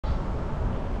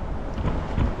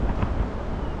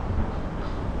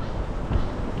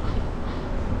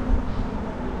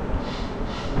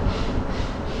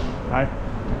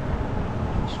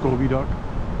Muscovy duck.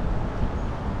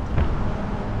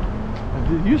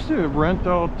 They used to rent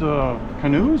out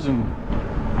canoes and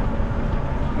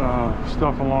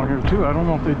stuff along here too. I don't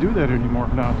know if they do that anymore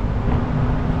or not.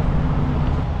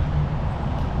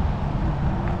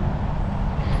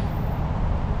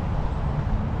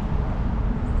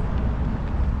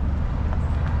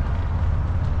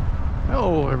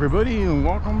 Hello everybody and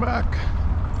welcome back.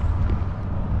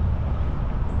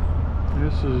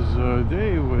 This is a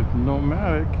day with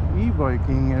Nomadic E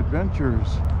Biking Adventures.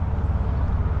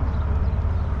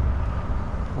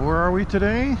 Where are we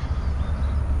today?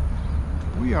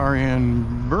 We are in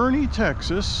Boerne,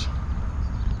 Texas.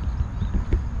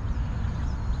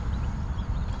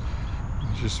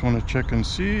 Just want to check and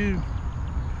see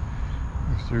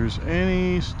if there's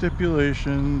any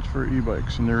stipulations for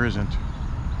e-bikes, and there isn't.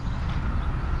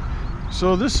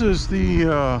 So this is the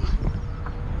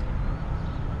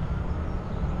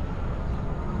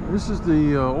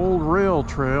old rail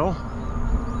trail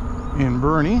in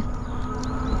Boerne.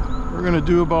 We're going to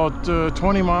do about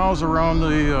 20 miles around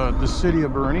the city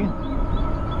of Boerne.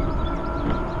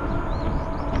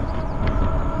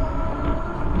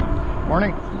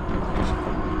 Morning.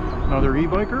 Another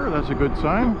e-biker, that's a good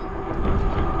sign.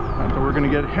 Not that we're going to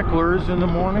get hecklers in the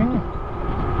morning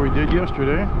like we did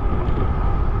yesterday.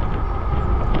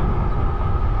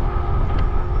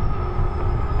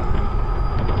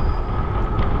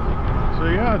 So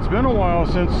yeah, it's been a while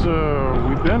since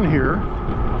we've been here.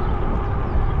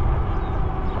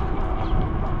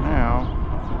 Now,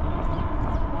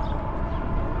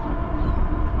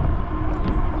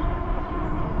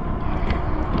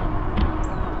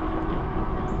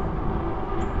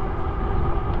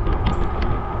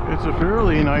 it's a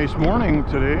fairly nice morning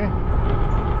today.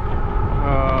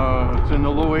 It's in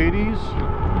the low 80s.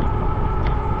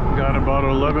 Got about an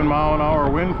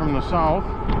 11-mile-an-hour wind from the south.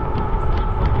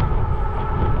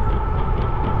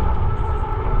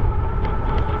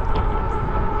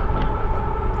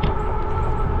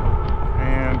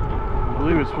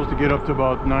 It's supposed to get up to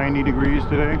about 90 degrees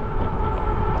today.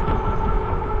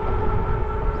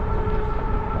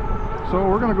 So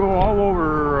we're going to go all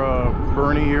over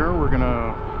Boerne here. We're going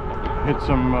to hit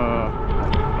some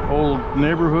old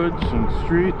neighborhoods and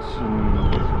streets, and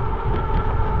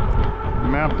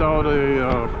mapped out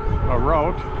a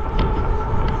route.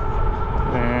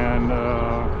 And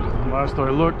last I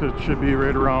looked, it should be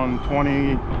right around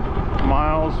 20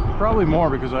 miles, probably more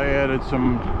because I added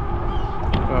some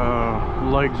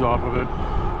legs off of it.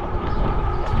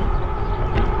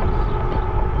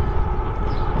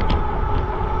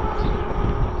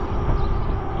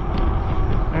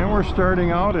 And we're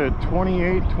starting out at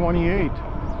 2828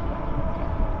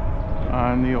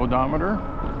 on the odometer,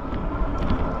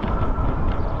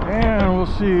 and we'll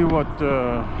see what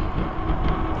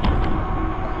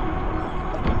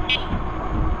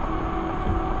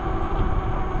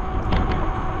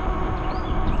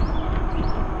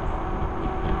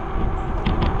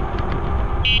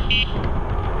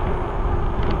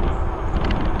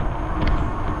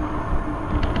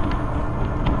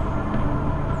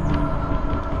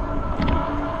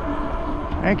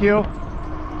Thank you.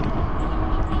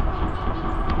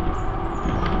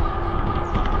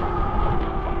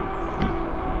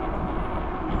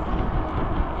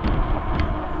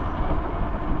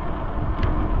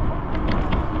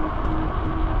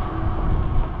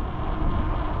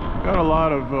 Got a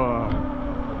lot of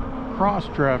cross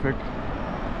traffic.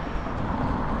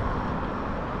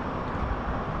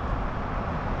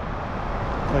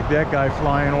 Like that guy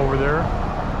flying over there.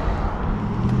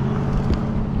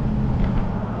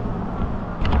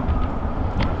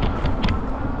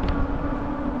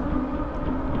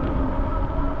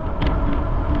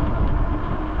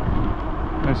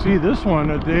 I see this one,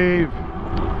 they've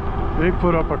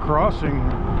put up a crossing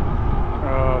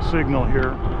signal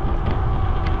here.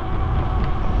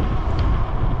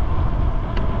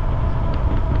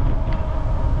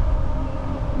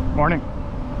 Morning.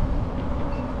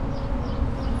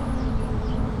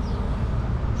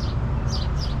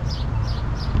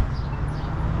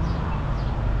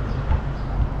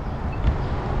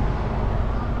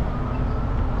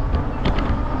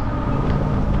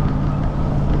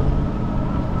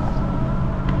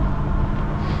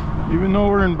 Even though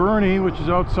we're in Boerne, which is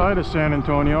outside of San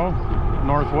Antonio,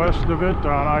 northwest of it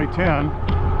on I-10,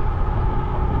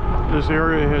 this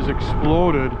area has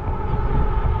exploded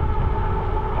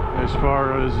as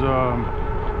far as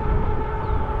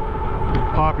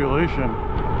population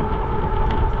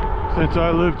since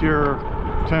I lived here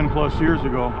 10 plus years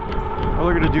ago. Oh,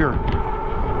 look at a deer.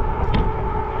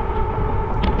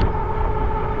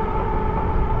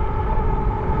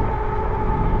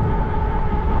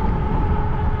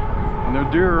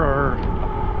 deer are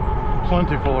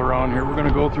plentiful around here. We're going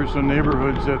to go through some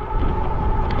neighborhoods that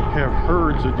have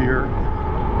herds of deer.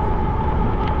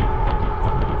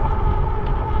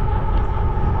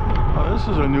 Oh, this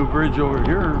is a new bridge over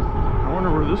here. I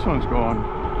wonder where this one's going.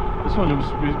 This one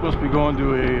must be going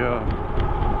to a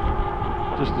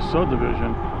just a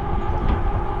subdivision.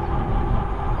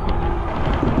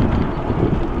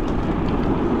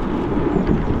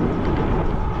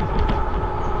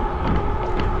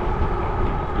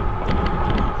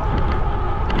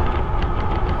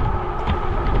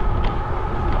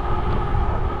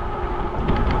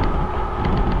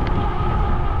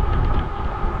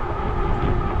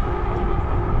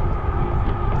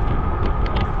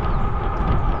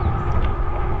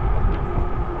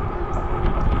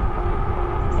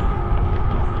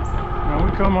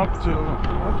 Come up to,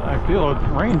 I feel a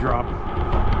raindrop.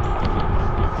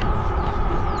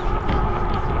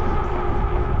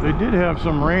 They did have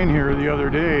some rain here the other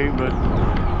day, but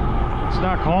it's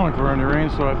not calling for any rain,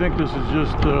 so I think this is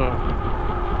just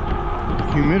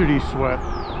humidity sweat.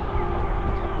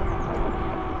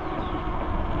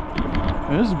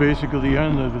 And this is basically the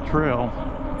end of the trail,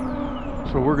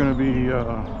 so we're going to be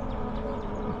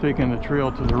taking the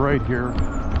trail to the right here.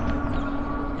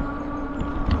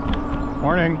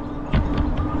 Morning.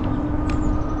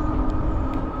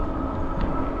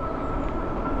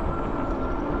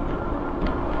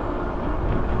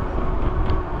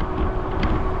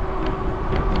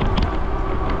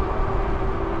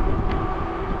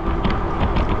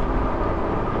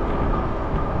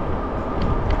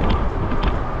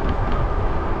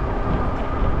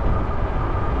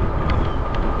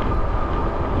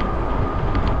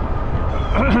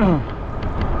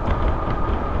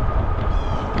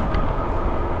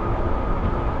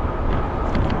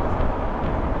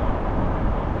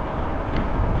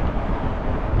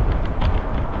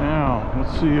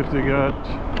 See if they got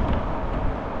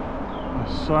a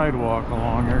sidewalk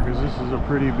along here, because this is a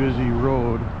pretty busy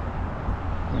road,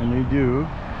 and they do,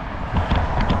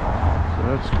 so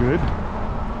that's good.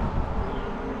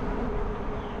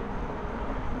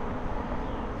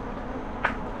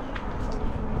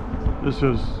 This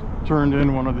has turned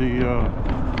in one of the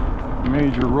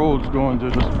major roads going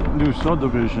to the new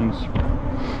subdivisions.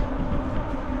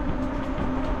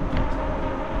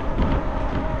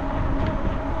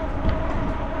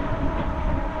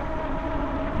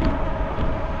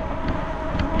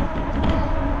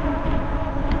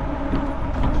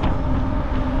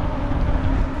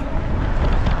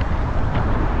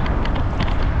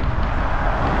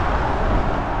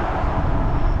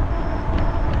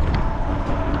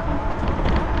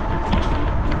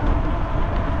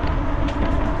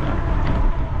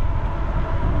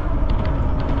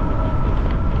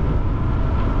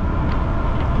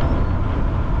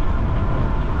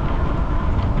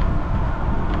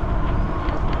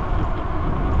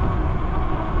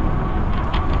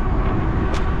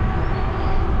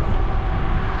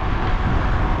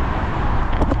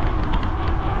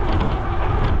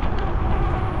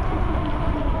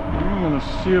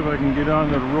 See if I can get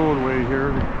on the roadway here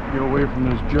to get away from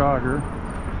this jogger.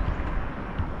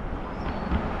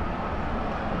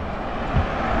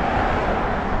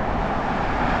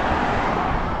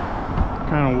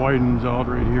 Kind of widens out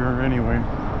right here anyway.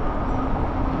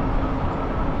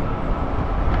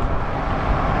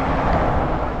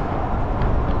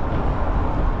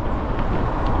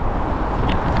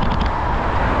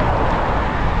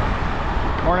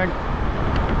 Morning.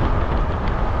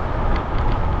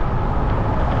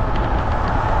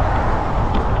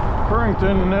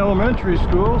 Elementary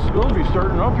school will be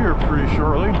starting up here pretty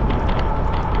shortly.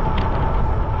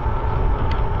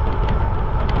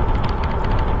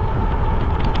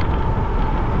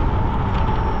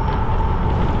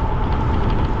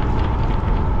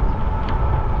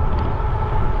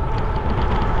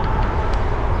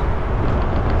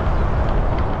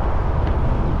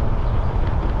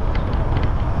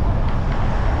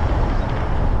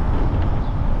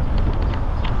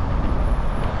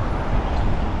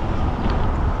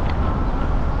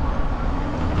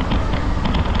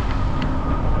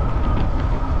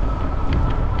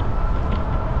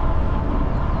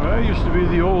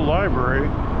 The old library,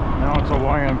 now it's a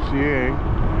YMCA.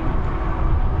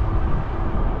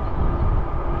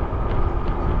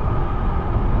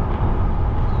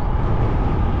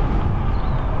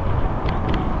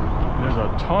 There's a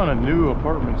ton of new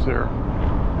apartments there.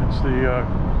 It's the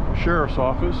sheriff's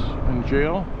office and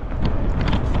jail.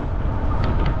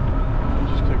 We'll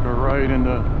just take a right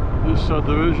into this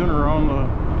subdivision around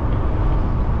the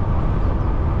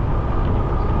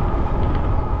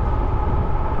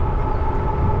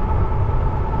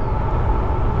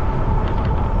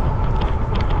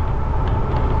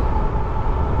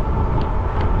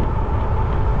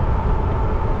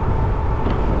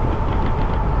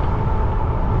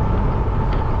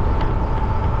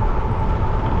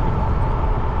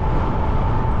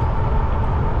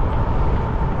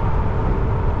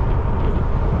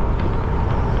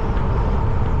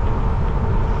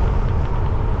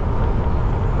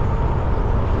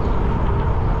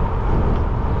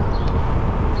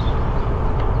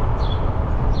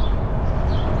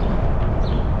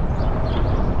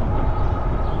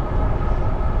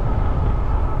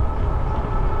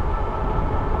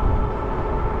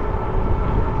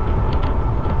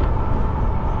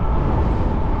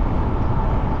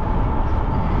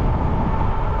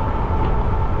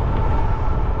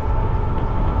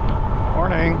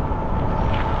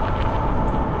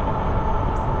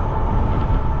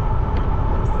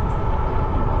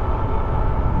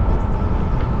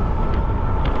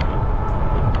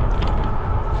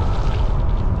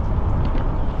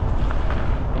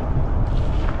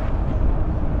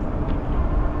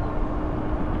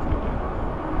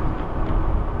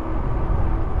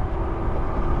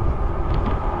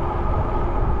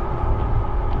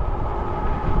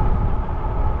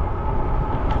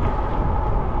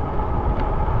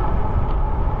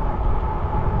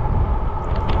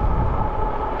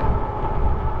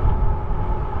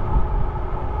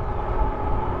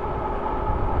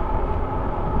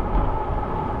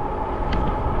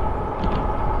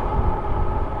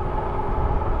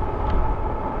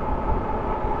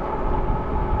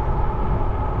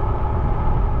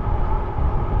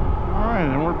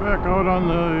out on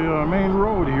the main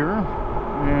road here,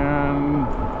 and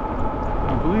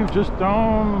I believe just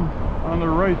down on the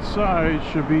right side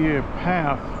should be a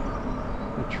path,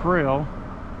 a trail.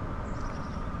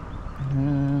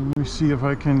 And let me see if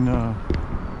I can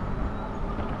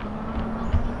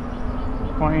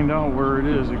find out where it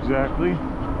is exactly.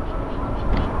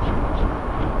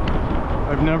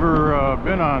 I've never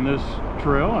been on this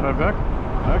trail, and I've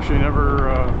actually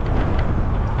never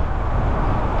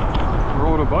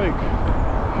rode a bike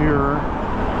here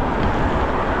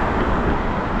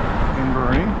in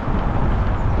Boerne.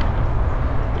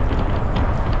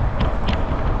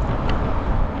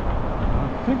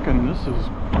 I'm thinking this is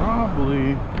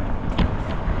probably,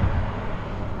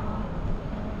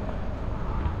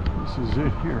 this is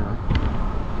it here.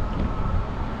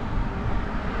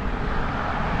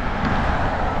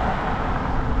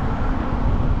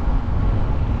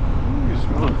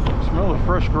 Smell the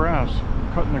fresh grass,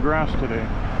 cutting the grass today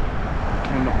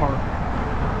in the park.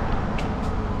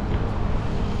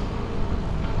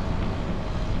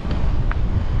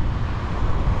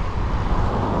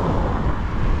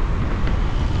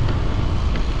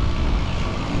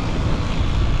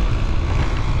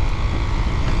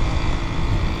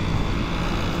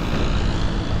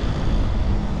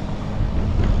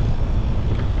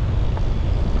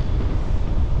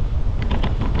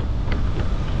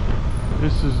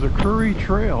 This is the Curry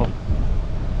Trail.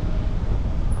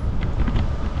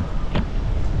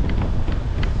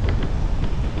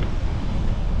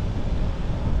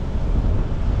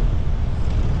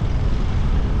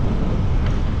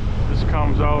 This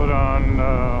comes out on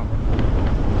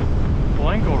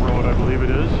Blanco Road, I believe it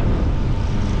is.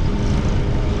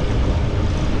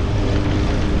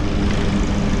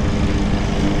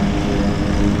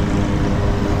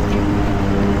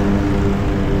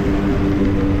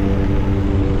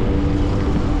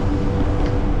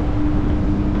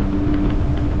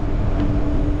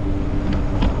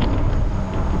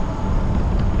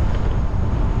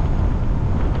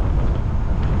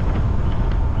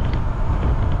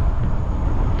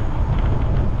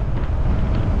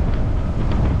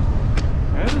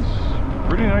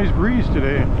 Nice breeze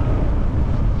today.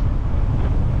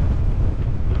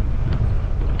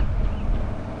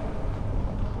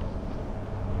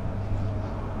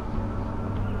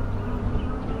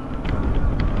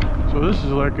 So this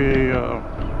is like a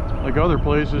like other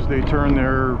places, they turn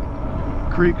their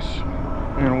creeks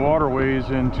and waterways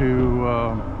into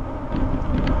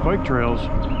bike trails.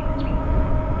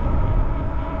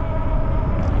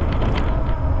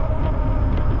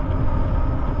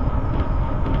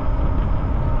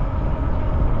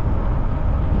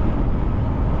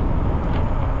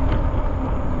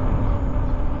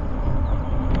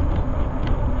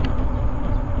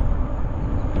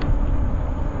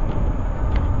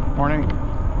 Morning.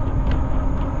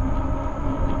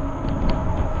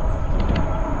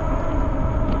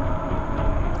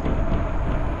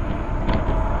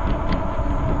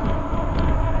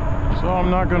 So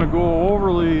I'm not going to go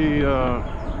overly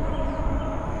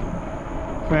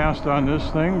fast on this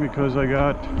thing because I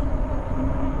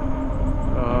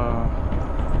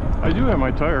do have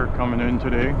my tire coming in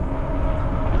today.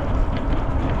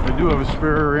 I do have a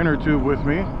spare inner tube with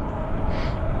me.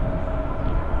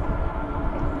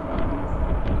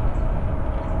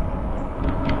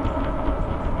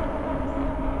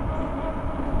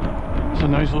 It's a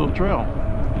nice little trail.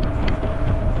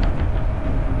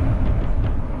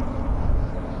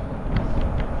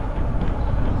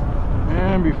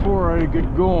 And before I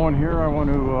get going here, I want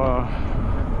to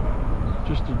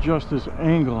just adjust this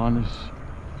angle on this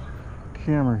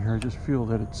camera here. I just feel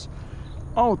that it's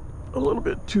out a little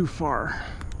bit too far.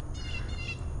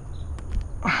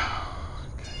 Okay,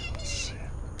 let's see.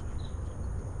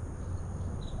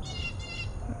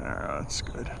 That's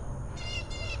good.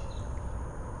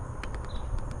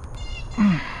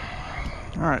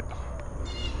 All right,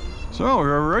 so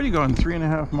we're already gone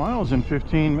 3.5 miles in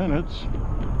 15 minutes.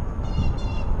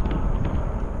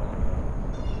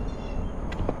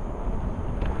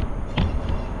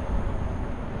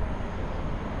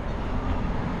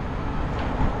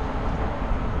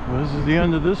 Well, this is the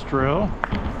end of this trail,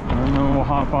 and then we'll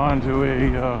hop onto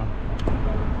a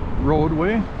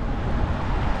roadway.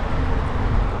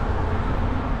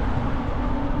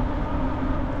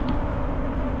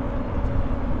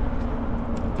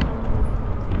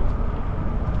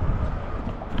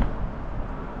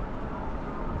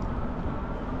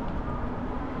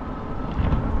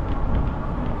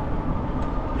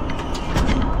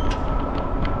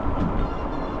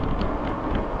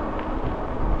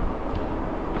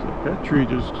 That tree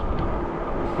just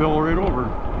fell right over.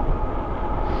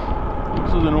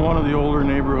 This is in one of the older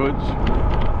neighborhoods.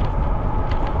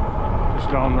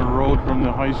 down the road from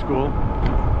the high school.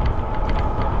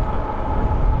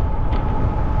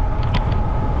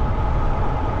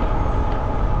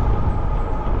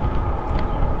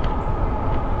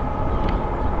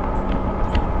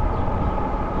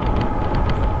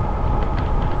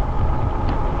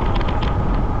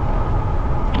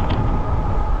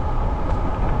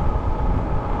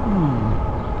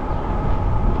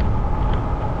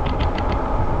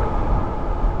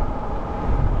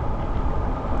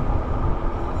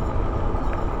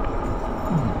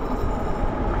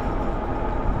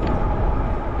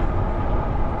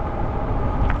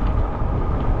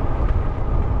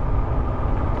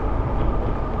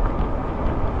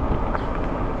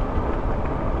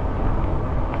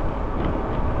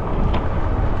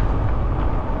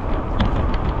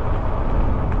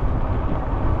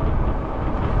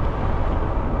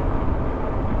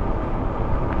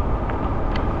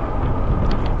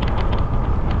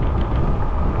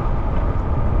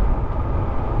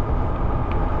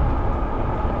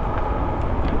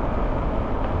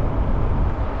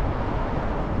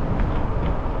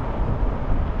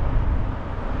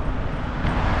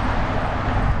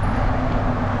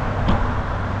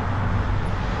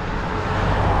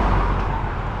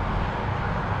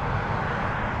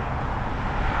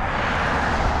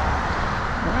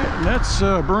 That's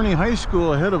Boerne High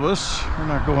School ahead of us. We're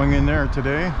not going in there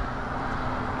today.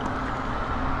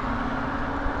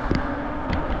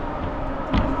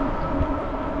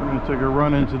 We're going to take a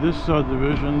run into this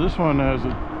subdivision. This one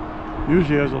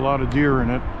usually has a lot of deer in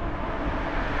it.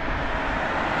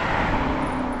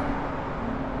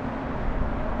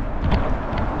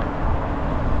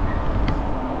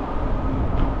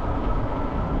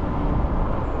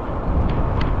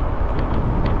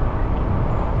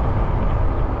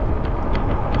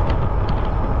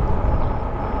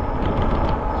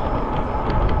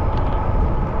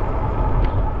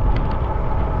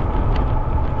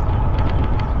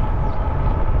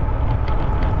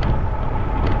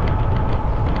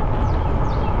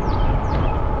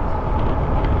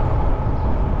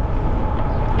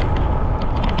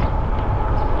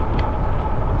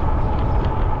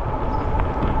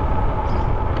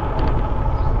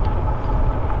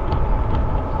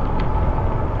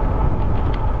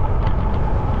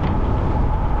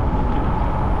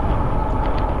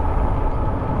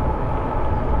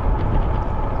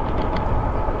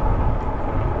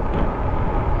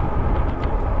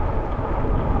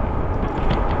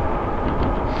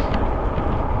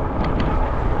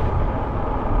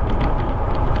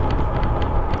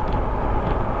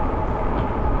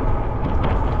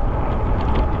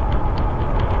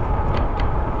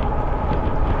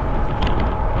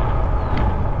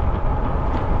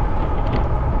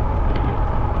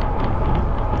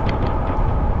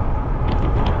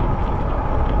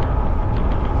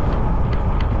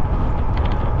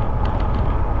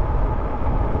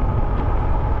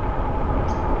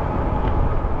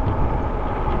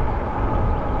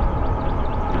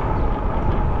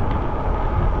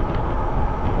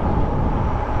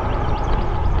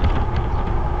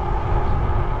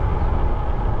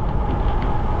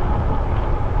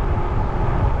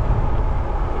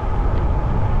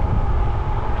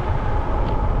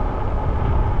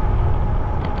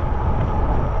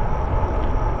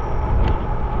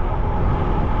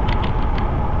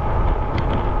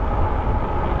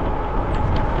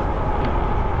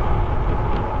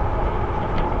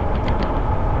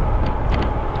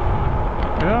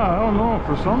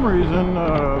 For some reason,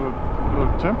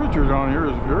 the temperature down here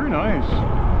is very nice.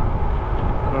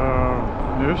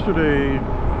 Yesterday,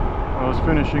 I was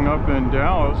finishing up in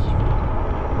Dallas,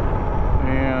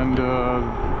 and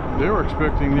they were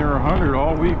expecting near 100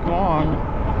 all week long.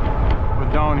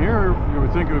 But down here, you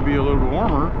would think it would be a little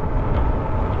warmer.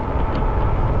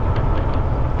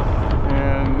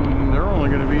 And they're only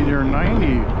going to be near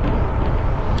 90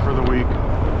 for the week.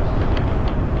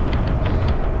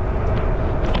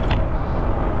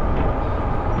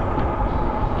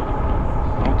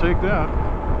 Take that.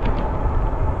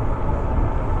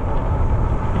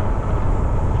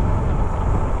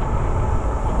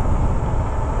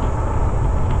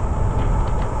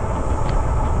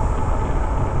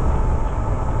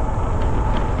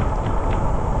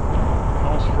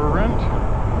 House for rent.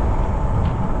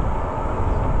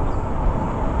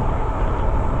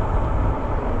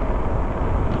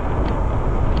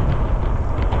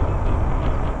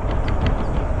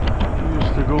 I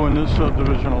used to go in this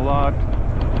subdivision a lot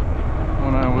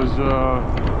when I was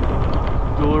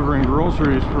delivering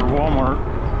groceries for Walmart.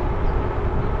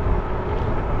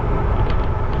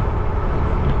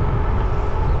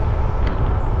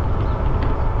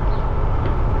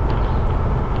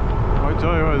 I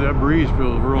tell you what, that breeze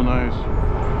feels real nice.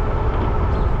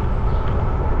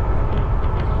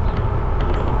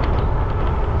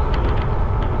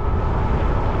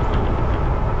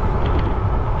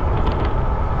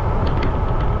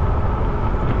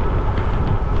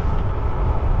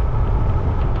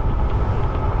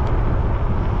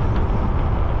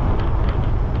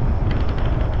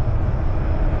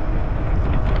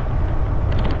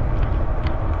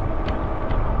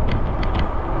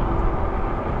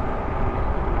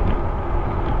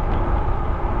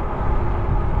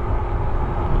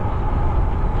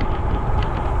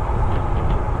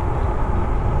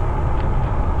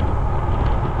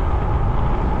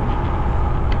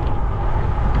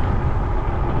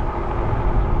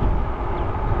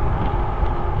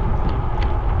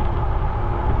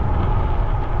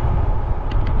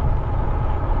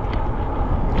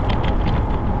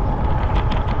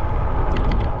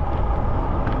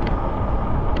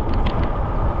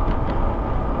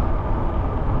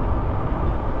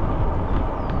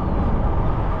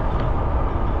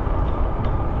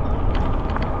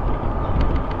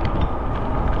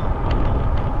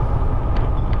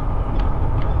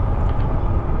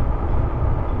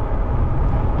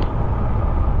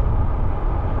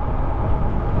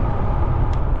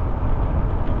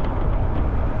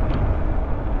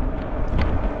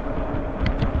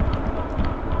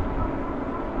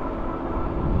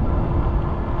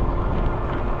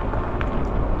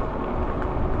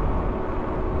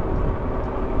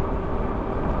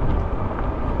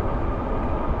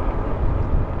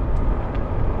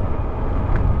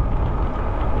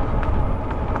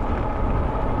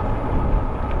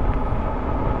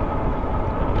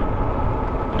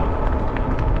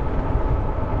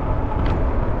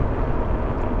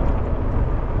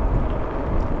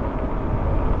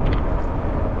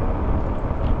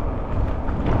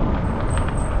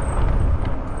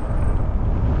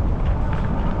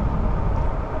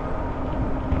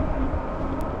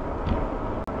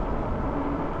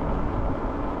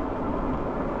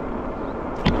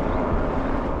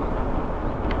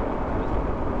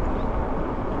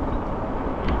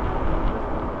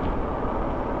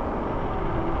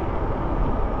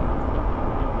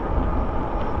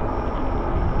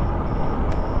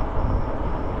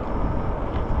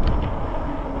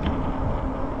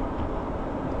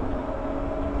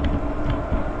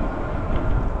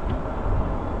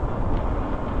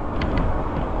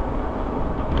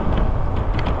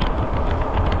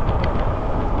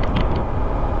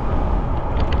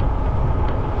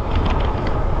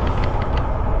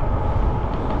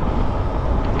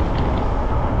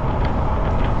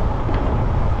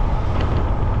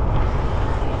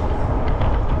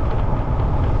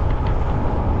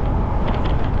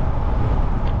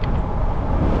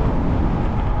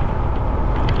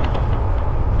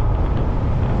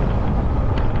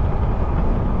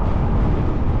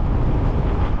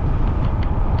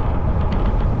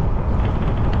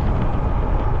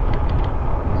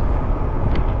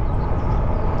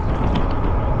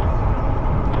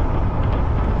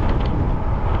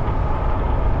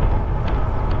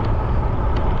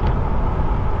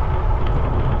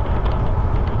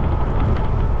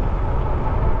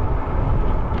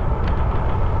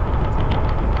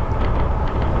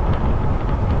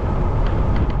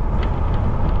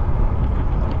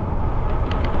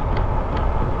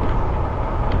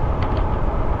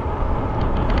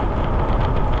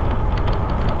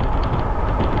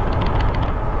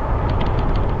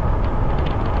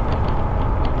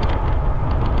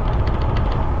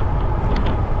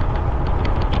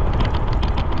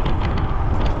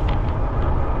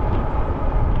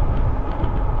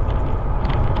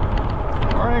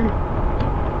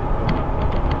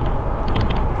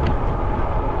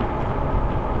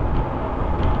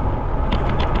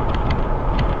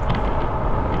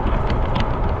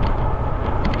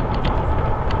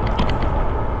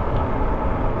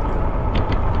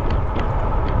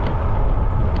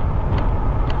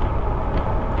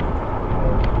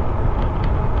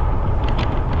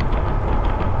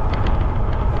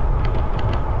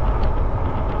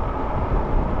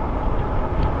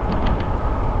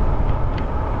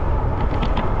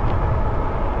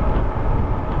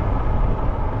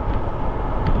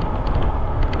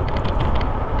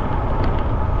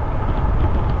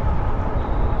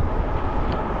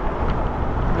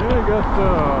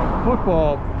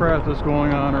 football practice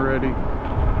going on already.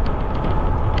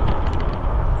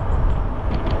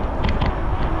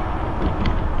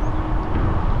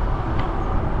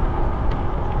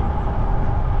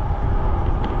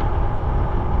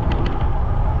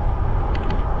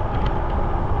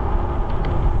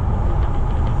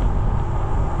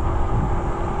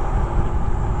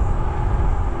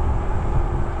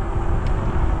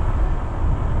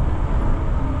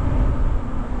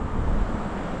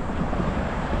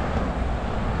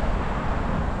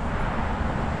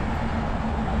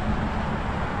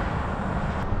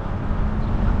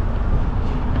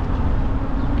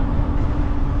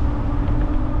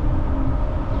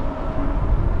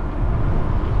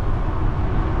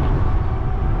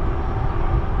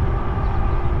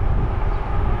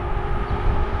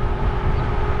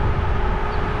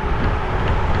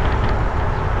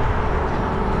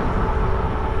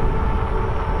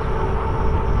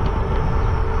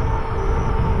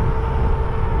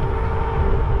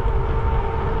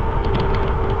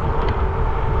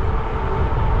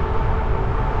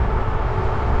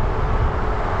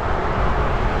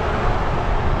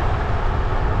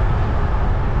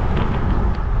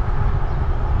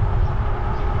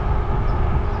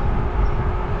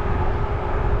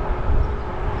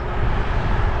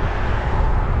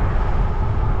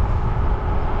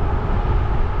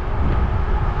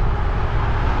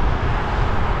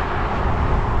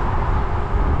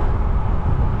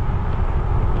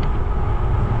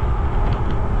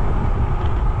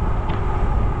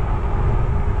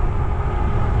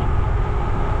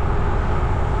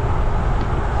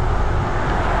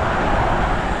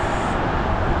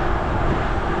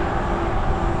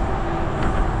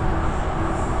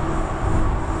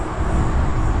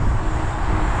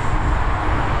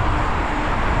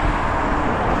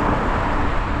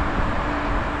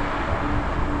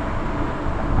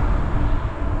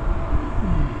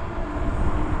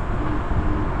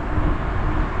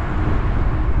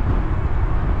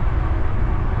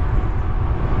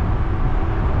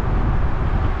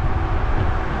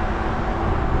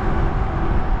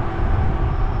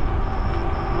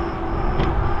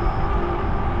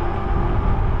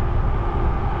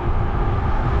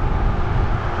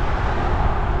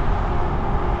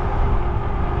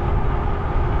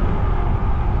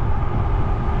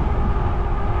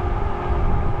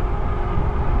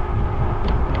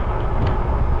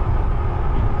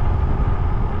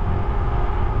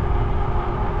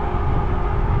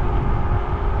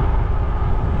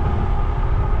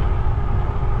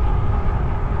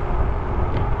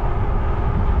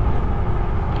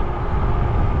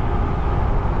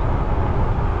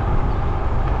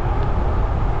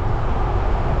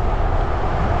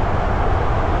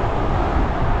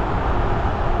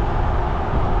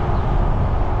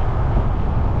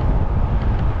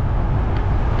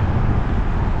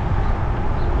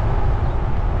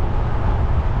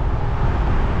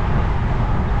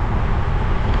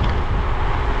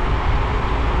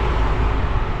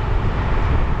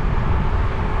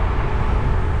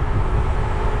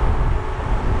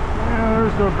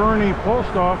 The Boerne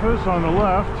post office on the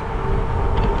left.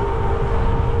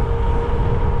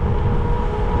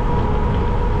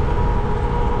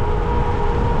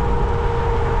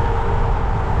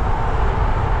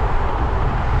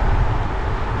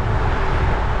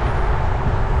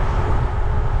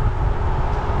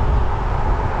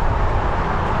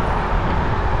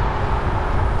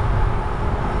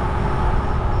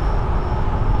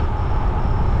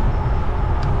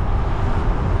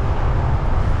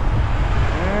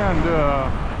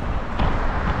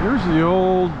 Here's the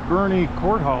old Boerne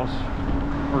courthouse,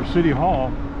 or city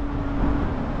hall.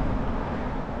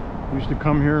 Used to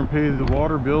come here and pay the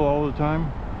water bill all the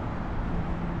time.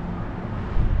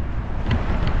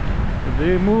 But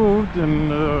they moved and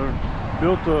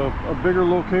built a bigger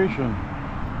location.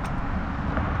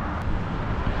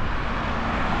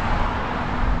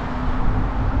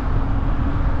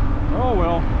 Oh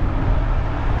well.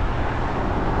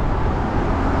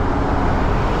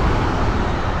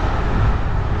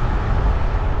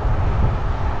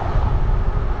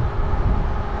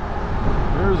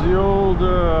 The old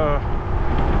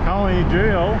county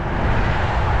jail.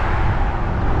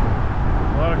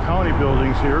 A lot of county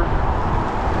buildings here.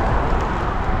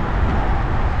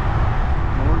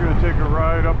 And we're going to take a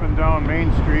ride up and down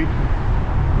Main Street.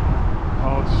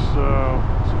 Oh,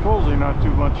 it's supposedly not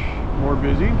too much more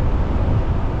busy.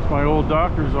 It's my old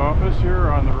doctor's office here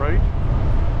on the right.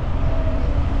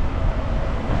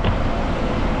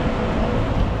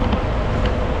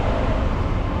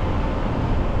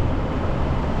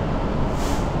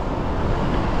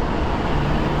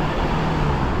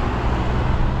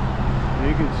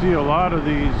 You can see a lot of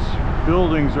these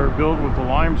buildings are built with the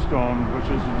limestone, which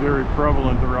is very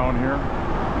prevalent around here.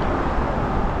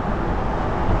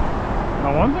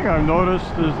 Now, one thing I've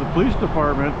noticed is the police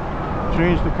department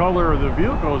changed the color of the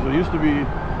vehicles. They used to be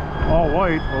all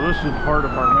white. Well, this is the fire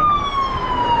department.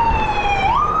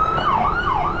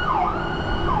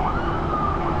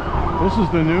 This is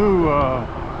the new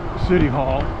city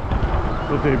hall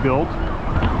that they built,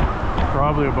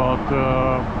 probably about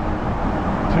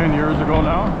 10 years ago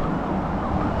now.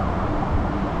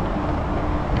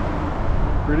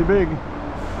 Pretty big.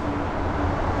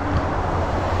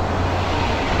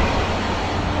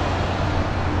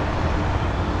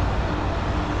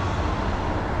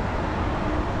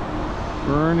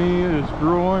 Boerne is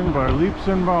growing by leaps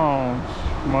and bounds.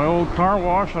 My old car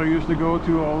wash I used to go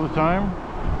to all the time,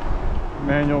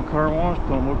 manual car wash,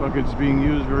 don't look like it's being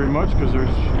used very much because there's,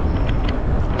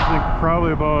 I think,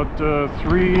 probably about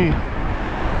 3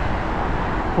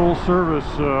 full service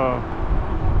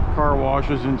car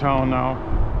washes in town now.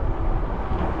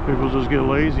 People just get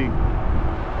lazy,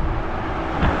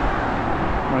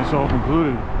 myself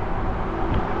included.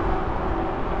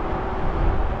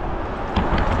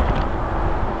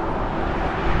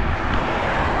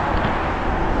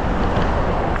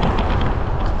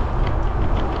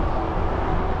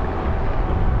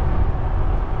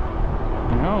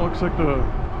 Looks like the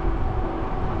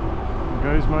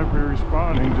guys might be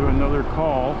responding to another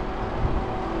call.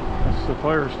 That's the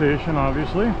fire station,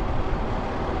 obviously.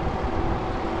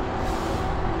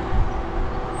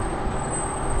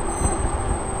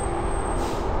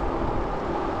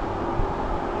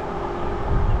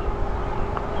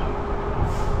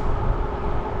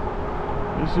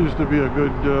 This used to be a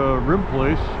good rib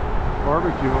place,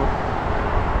 barbecue,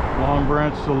 Long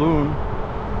Branch Saloon.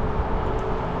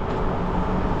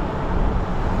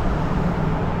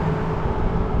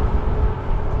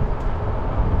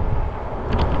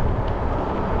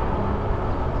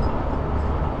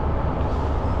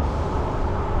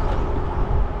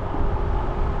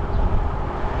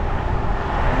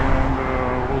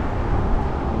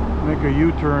 A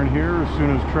U-turn here as soon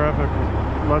as traffic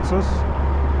lets us.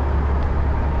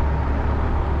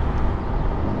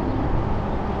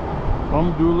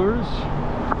 Bumdoolers.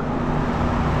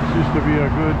 This used to be a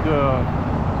good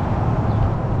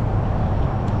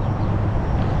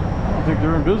I don't think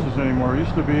they're in business anymore. It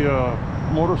used to be a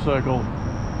motorcycle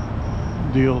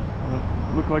deal.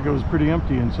 It looked like it was pretty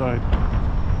empty inside.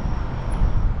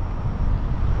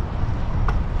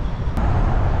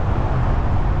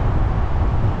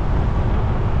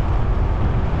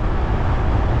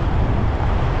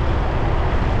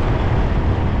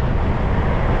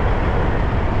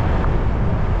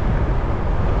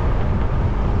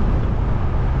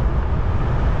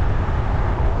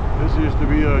 Used to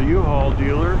be a U-Haul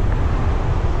dealer.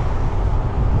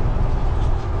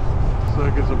 Looks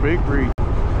like it's a bakery,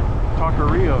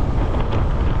 taqueria.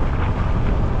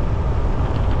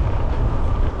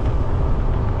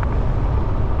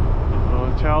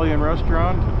 Italian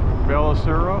restaurant,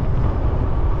 Balacera,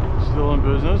 still in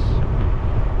business.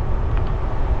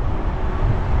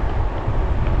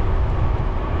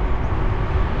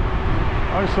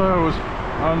 I saw it was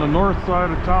on the north side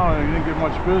of town and you didn't get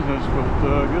much business, but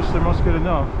I guess they must get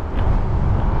enough.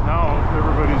 Now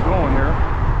everybody's going here.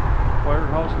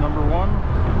 Firehouse number 1.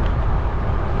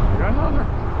 Got another.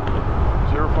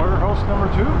 Is there a firehouse number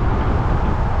 2?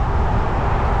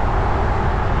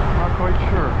 Not quite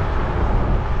sure.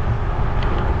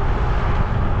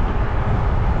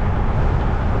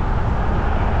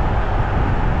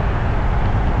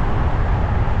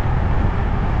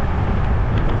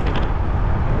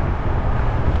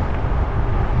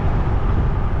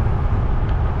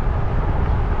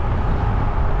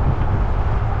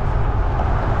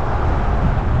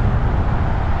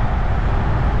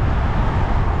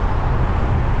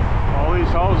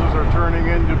 Houses are turning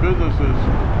into businesses.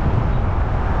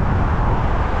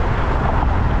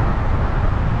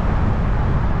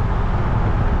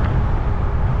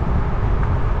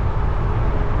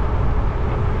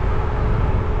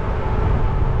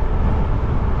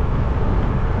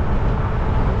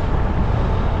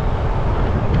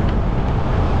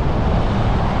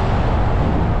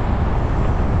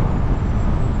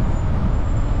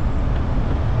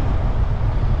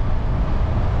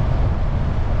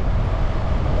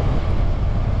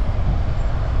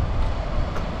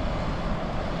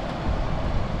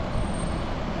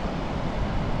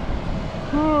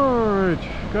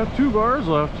 Got 2 bars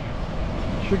left.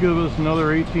 Should give us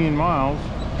another 18 miles.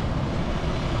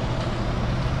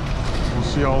 We'll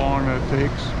see how long that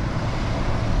takes.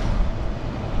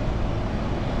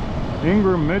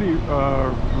 Ingram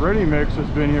Ready Mix has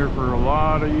been here for a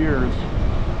lot of years.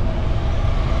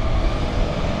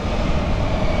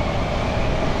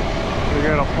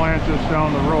 plant just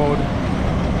down the road.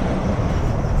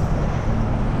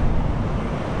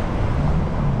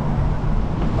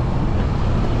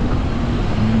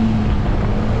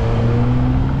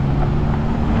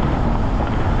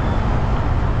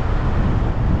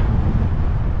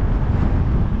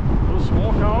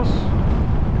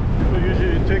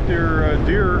 Their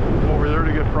deer over there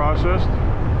to get processed.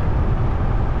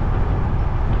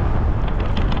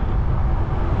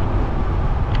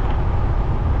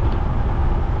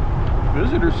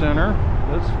 Visitor center,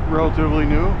 that's relatively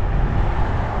new.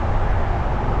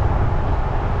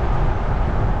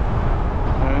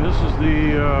 And this is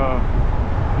the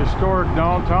historic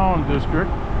downtown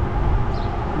district.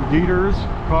 Dieter's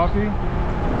Coffee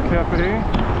Cafe.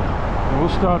 And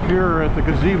we'll stop here at the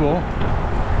gazebo.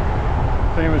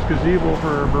 Famous gazebo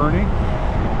for Boerne.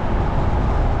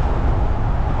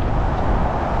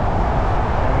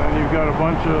 And you've got a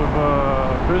bunch of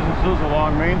businesses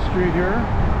along Main Street here.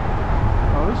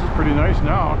 Oh, this is pretty nice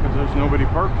now because there's nobody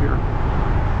parked here.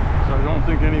 So I don't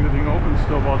think anything opens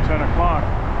till about 10 o'clock.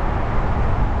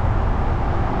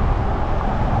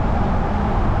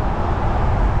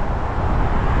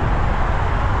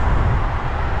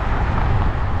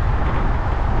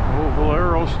 Oh,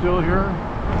 Valero's still here.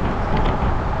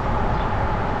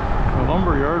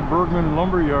 Lumberyard, Bergman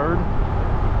Lumberyard.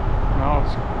 Now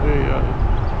it's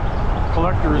a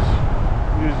collector's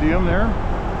museum there.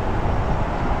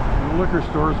 The liquor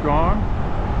store's gone.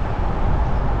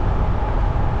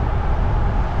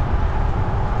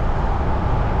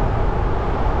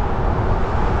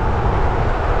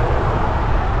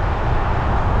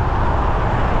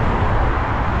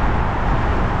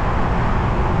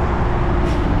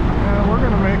 And we're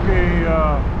going to make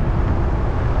a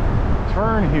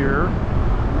turn here.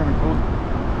 We're going to go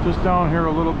just down here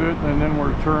a little bit, and then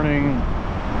we're turning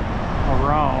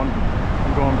around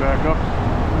and going back up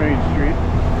Main Street.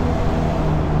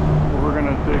 We're going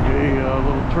to take a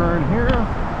little turn here.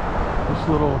 This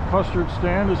little custard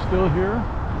stand is still here,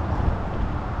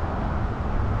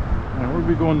 and we'll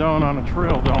be going down on a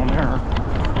trail down there.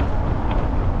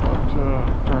 But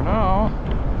for now,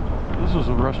 this is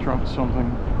a restaurant, something.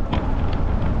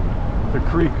 The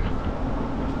Creek.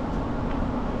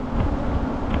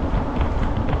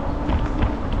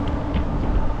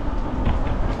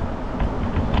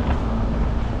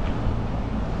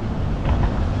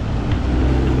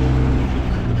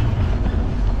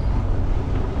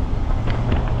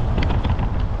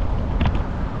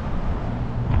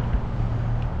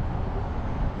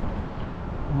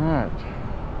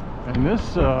 And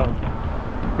this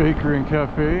bakery and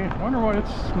cafe, I wonder why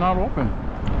it's not open.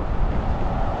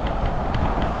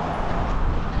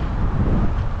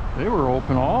 They were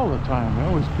open all the time.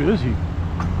 That was busy.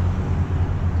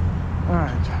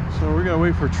 Alright, so we gotta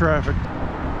wait for traffic.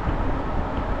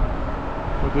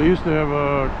 But they used to have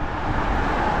a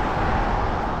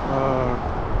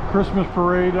Christmas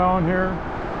parade down here.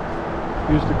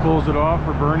 Used to close it off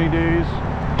for Boerne days.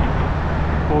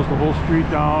 Closed the whole street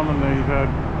down, and they had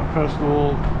a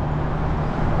festival.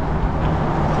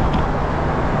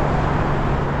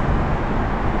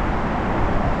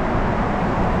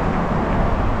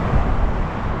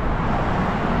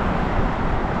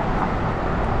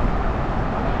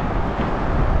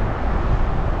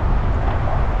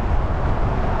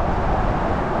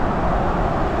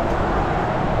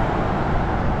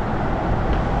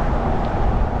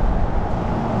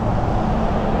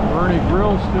 Boerne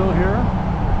Grill still here.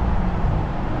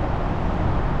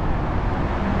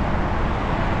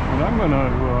 I'm going to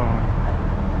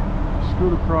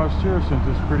scoot across here since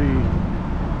it's pretty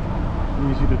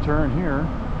easy to turn here.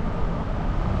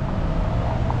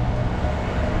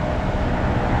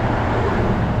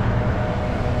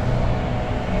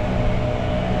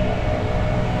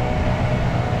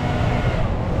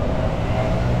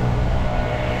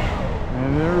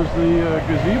 And there's the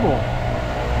gazebo,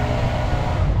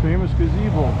 famous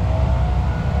gazebo.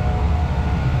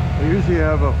 They usually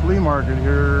have a flea market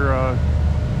here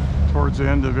towards the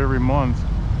end of every month.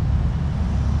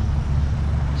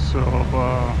 So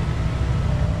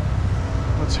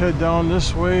let's head down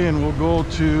this way, and we'll go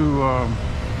to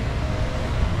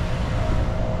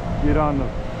get on the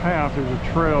path. There's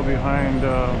a trail behind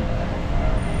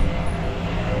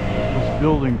this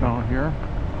building down here.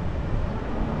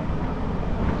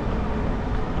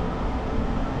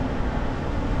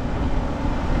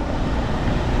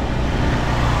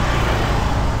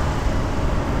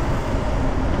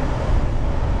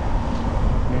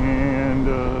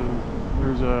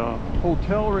 There's a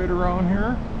hotel right around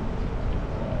here.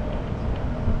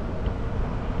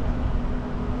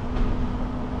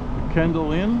 The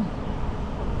Kendall Inn.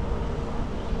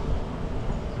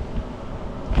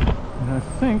 And I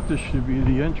think this should be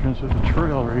the entrance of the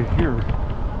trail right here.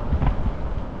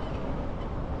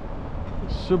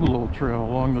 The Cibalo trail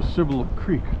along the Cibalo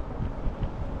Creek.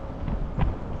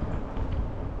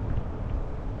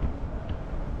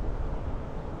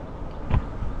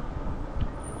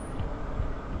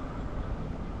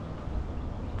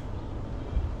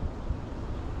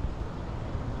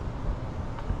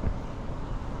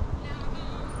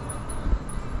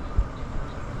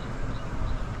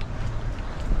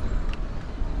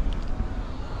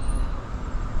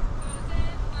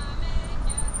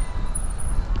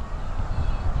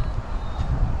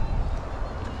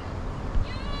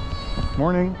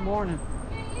 Morning. Morning.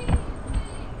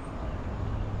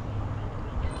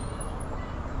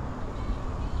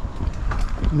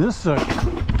 This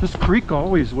creek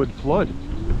always would flood.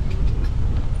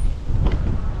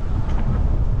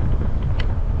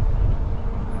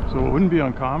 So it wouldn't be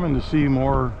uncommon to see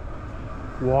more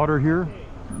water here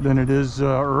than it is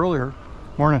earlier.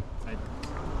 Morning.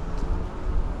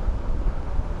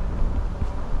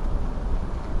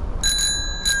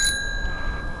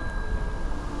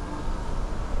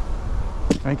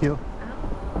 Thank you.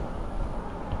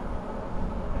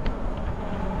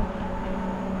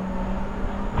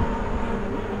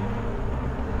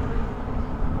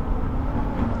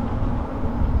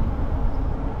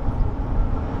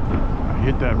 I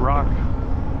hit that rock.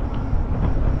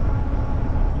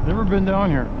 Never been down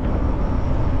here.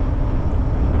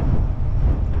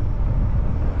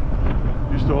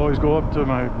 Used to always go up to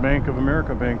my Bank of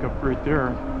America bank up right there.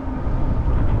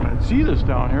 I'd see this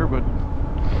down here, but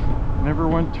never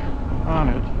went on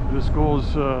it. This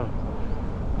goes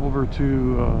over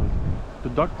to the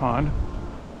duck pond.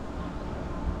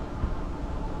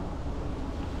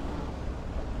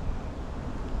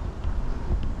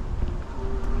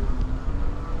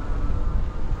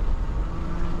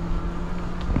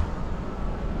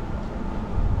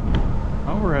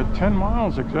 Oh, we're at 10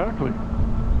 miles exactly.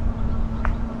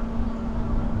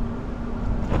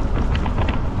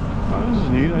 Oh, this is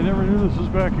neat. I never knew this was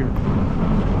back here.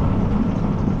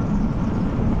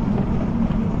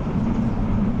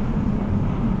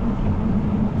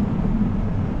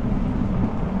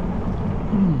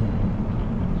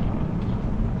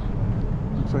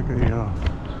 Looks like a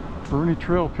Boerne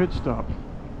Trail pit stop.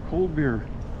 Cold beer.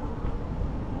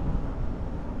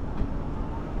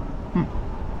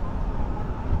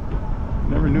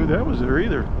 Never knew that was there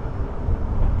either.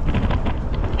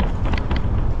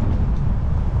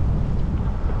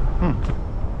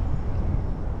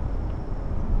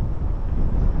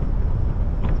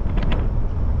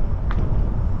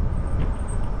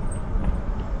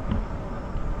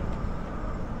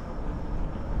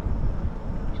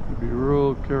 Be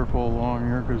real careful along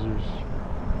here because there's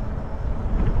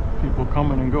people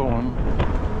coming and going.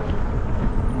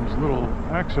 There's little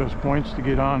access points to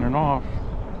get on and off.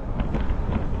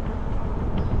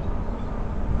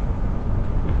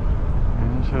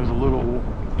 And this has a little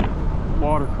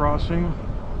water crossing.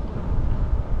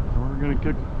 And we're going to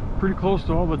get pretty close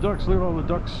to all the ducks. Look at all the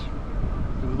ducks,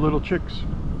 the little chicks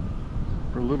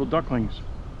or little ducklings.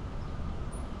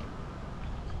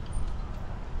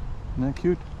 Isn't that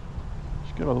cute?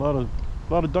 Got a lot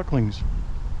of ducklings.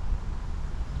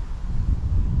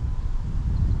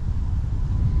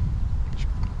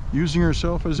 Using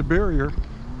herself as a barrier.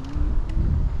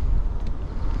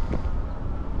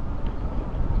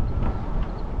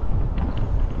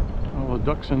 All the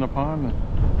ducks in the pond.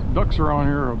 The ducks around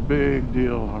here are a big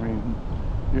deal. I mean,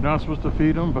 you're not supposed to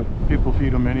feed them, but people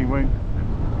feed them anyway.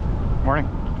 Morning.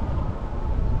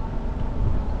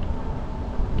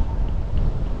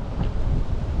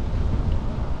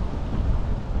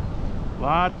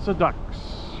 Lots of ducks.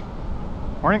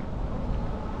 Morning.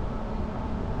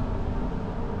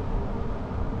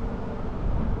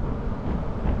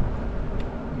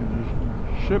 And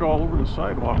there's shit all over the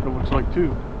sidewalk, it looks like,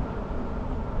 too.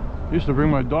 I used to bring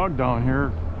my dog down here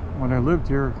when I lived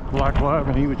here, Black Lab,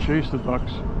 and he would chase the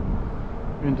ducks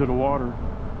into the water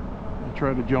and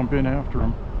try to jump in after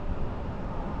them.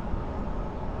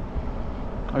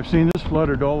 I've seen this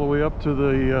flooded all the way up to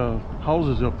the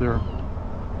houses up there.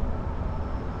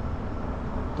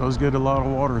 Does get a lot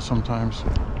of water sometimes.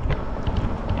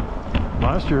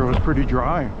 Last year it was pretty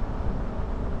dry.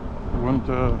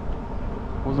 There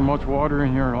wasn't much water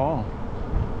in here at all.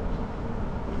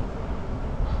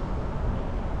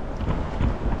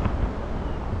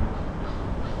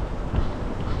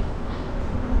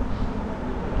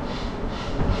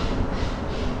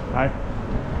 Hi.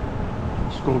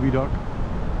 Scobie duck.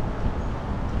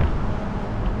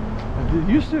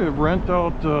 They used to rent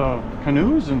out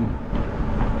canoes and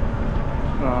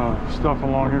stuff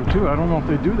along here too. I don't know if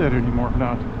they do that anymore or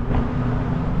not.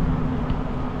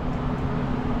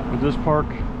 But this park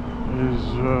is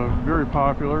very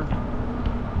popular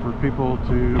for people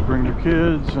to bring their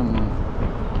kids, and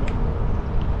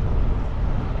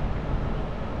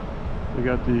they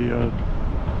got the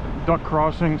duck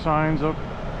crossing signs up.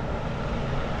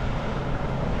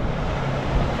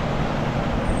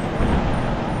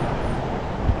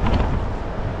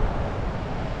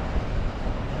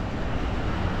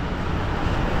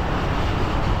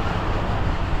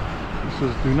 It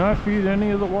says, do not feed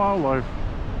any of the wildlife.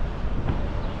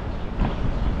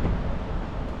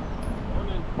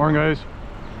 Morning, guys.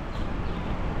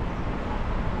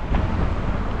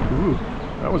 Ooh,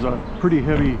 that was a pretty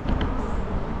heavy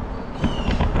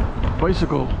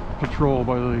bicycle patrol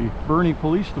by the Boerne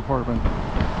Police Department.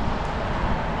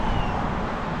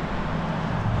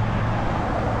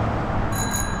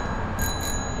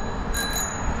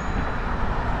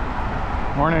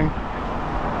 Morning.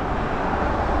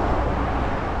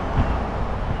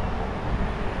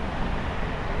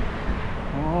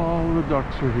 All the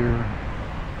ducks are here.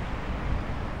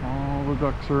 All the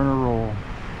ducks are in a row.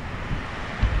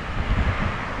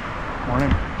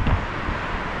 Morning.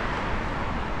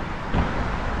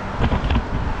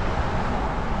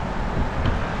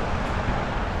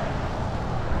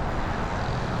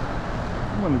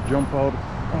 I'm going to jump out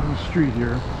on the street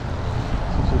here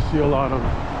since I see a lot of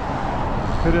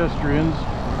pedestrians.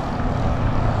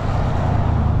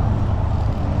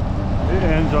 It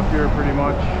ends up here pretty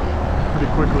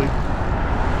quickly.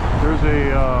 There's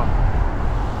a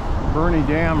Boerne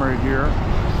Dam right here.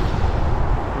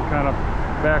 It kind of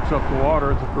backs up the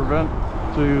water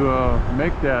to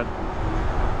make that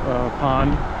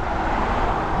pond.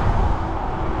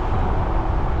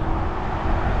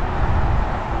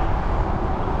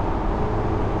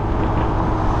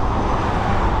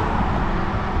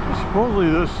 Supposedly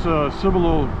this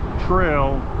Cibalo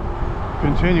trail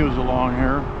continues along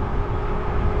here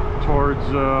towards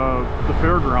the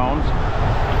fairgrounds.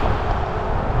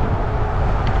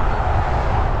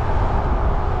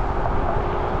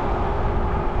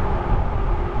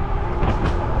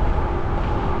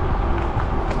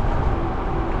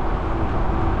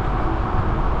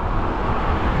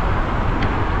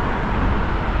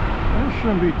 It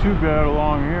shouldn't be too bad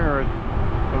along here.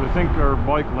 But I think our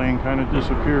bike lane kind of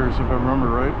disappears, if I remember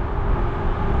right.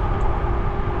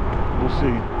 We'll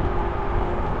see.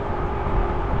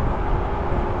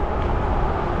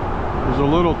 There's a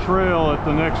little trail at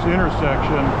the next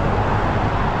intersection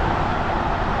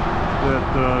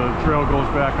that the trail goes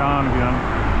back on again.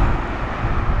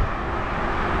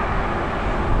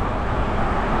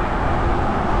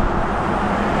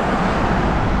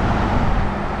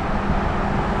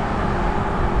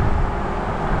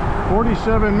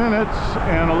 47 minutes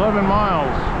and 11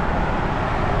 miles.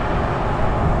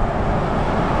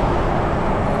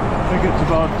 I think it's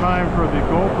about time for the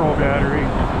GoPro battery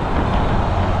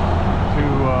to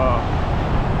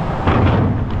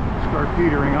start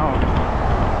petering out.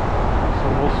 So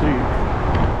we'll see.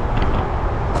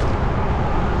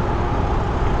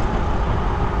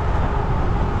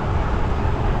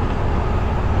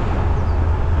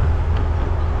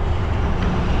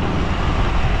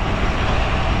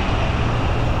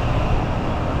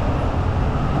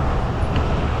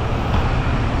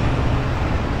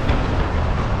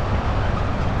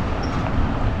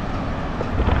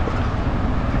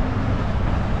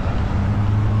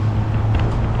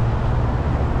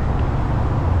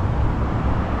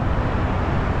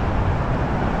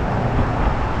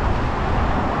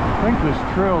 I think this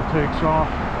trail takes off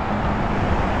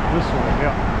this way,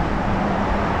 yeah.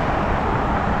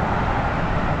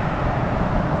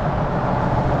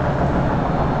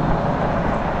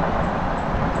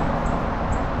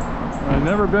 I've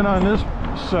never been on this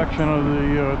section of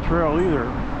the trail either.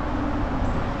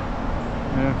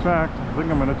 And in fact, I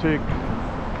think I'm going to take,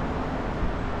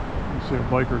 I see a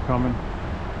biker coming.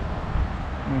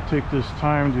 I'm going to take this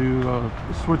time to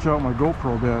switch out my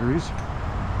GoPro batteries,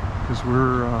 because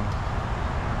we're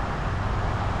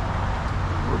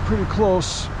pretty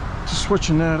close to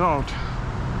switching that out.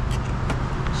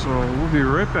 So we'll be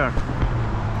right back.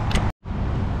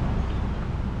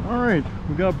 Alright,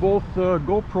 we got both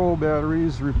GoPro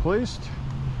batteries replaced.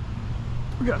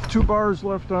 We got 3 bars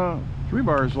left on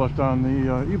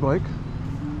the e-bike.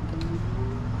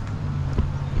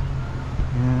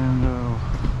 And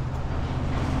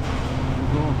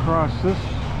we'll go across this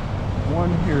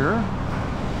one here.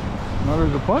 Now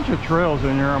there's a bunch of trails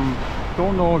in here. I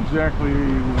don't know exactly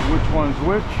which one's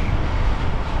which.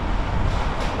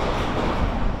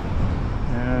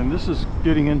 And this is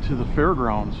getting into the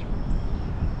fairgrounds.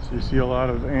 So you see a lot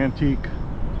of antique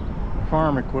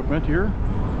farm equipment here.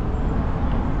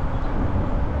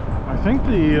 I think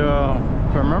the,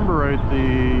 if I remember right,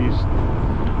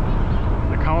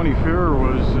 the county fair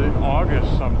was in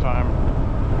August sometime,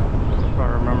 if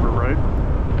I remember right.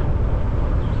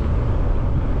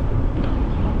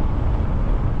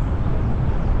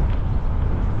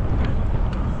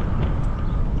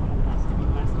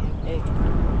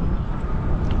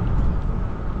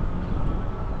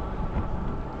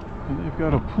 And they've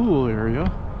got a pool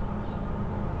area.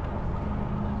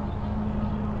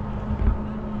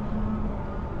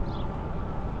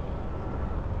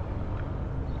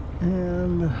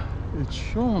 And it's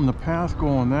showing the path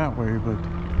going that way, but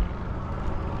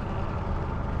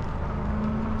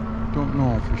don't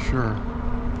know for sure.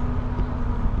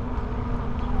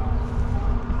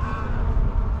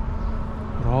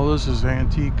 But all this is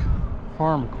antique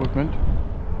farm equipment.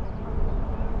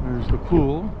 There's the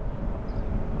pool.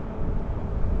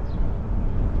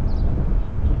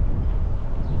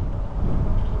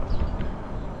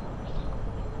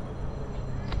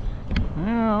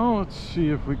 Now let's see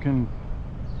if we can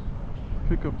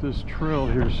pick up this trail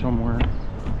here somewhere.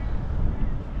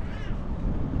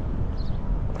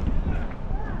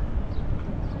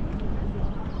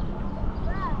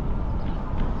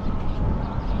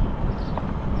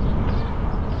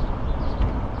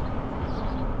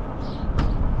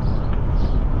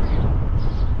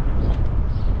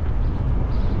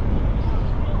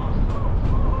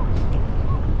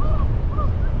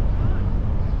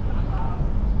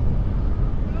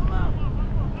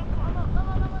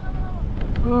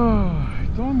 I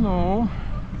don't know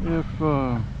if,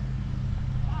 let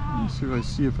me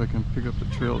see if I can pick up the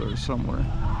trail there somewhere.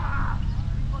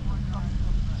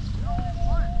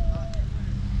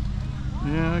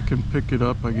 Yeah, I can pick it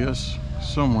up, I guess,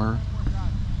 somewhere.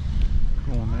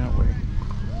 Going that way.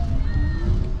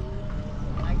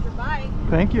 Like your bike.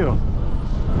 Thank you.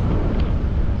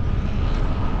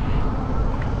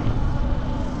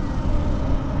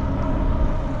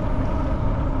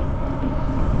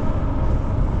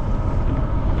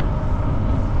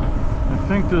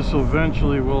 I think this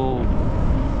eventually will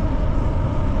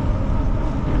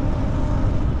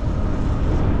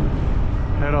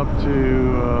head up to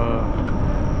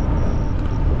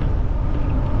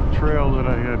trail that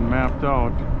I had mapped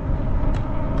out.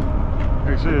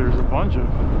 Like I say, there's a bunch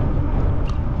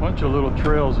of little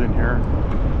trails in here.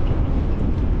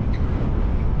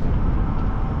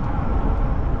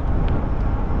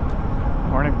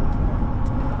 Morning.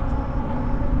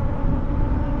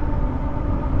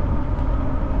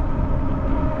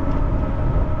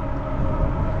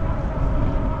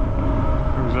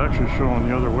 It was actually showing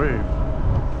the other way.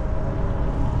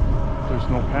 There's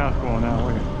no path going that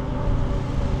way.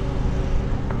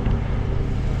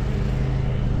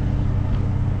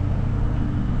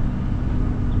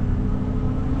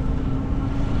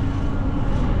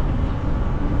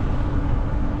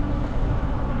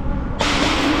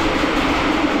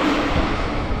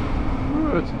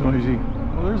 It's noisy.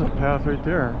 Well, there's a path right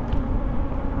there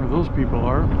where those people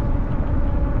are.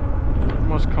 It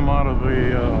must come out of a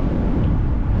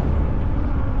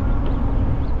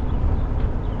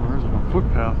there's a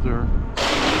footpath there.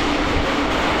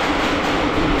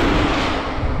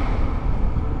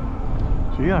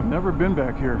 So yeah, I've never been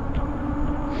back here.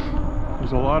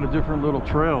 There's a lot of different little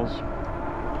trails,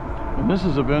 and this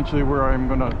is eventually where I'm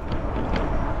gonna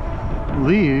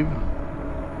leave.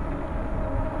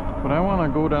 But I want to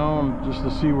go down just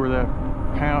to see where that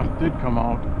path did come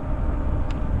out.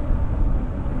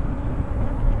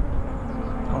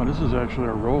 Oh, this is actually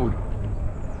a road.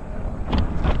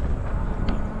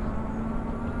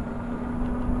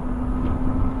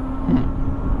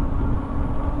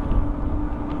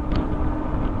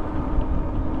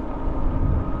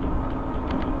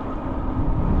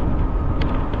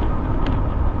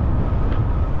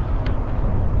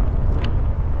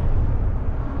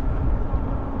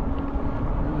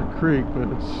 Creek, but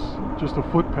it's just a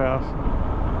footpath.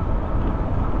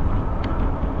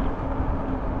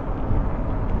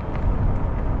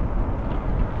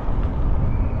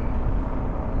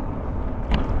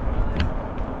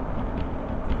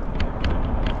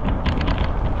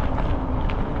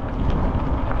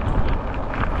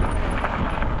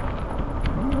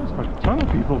 Oh, there's a ton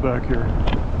of people back here.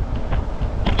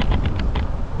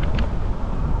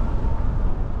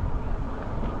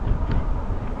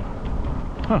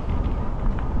 Huh.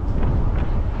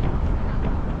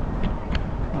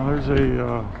 Now there's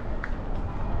a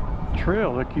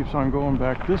trail that keeps on going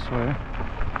back this way.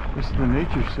 This is the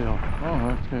nature trail.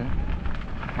 Oh, okay.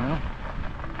 Well,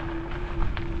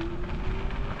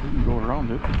 we can go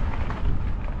around it.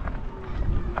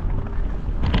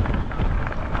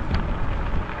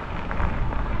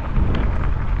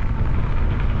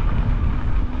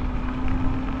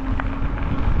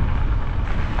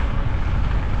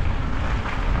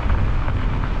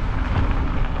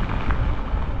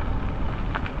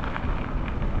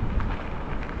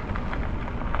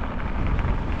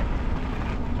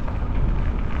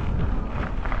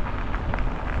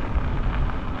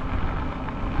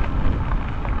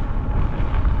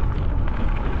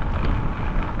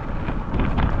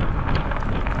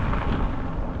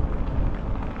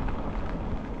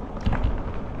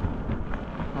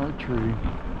 tree.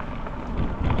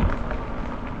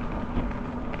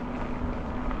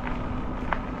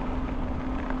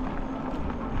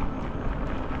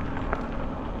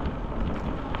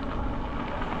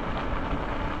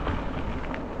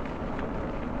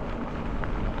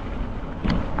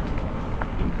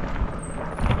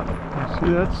 See,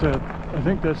 that's it. I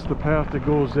think that's the path that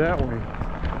goes that way.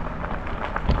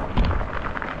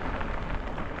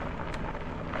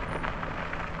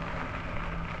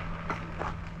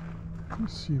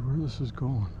 Let's see where this is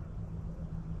going.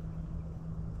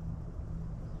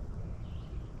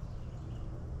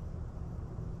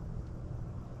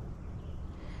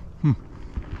 Well,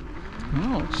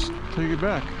 let's take it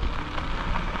back.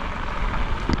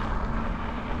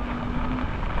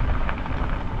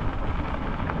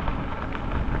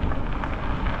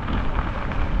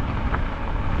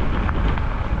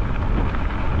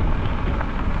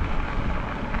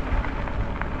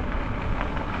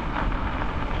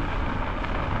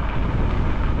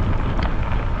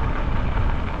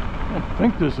 I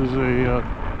think this is a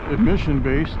admission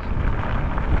based.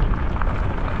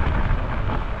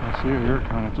 I see it here,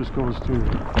 kind of just goes to,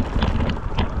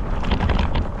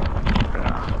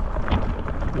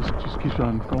 yeah, this just keeps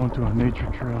on going to a nature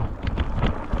trail.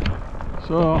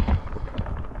 So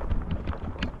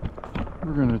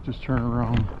we're gonna just turn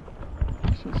around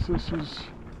since this is,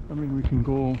 I mean, we can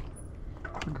go,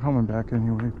 we're coming back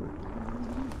anyway, but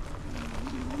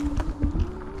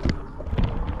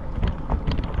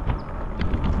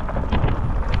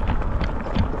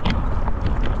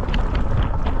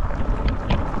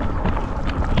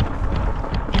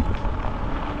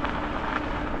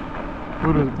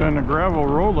would have been a gravel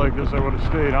road like this, I would have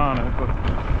stayed on it, but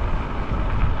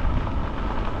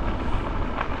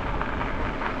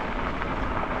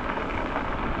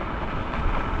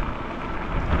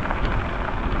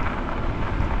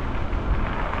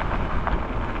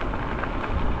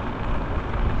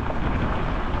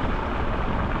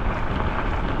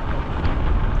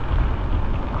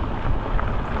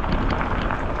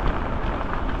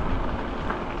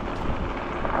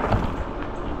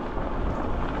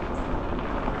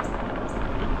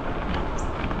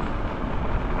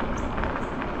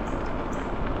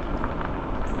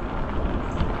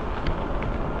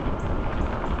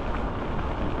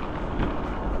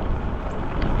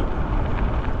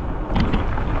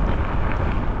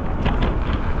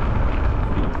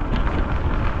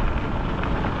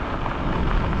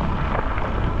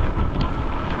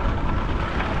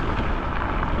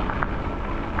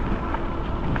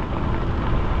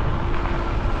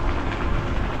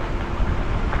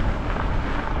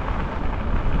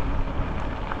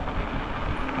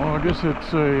well, I guess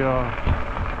it's a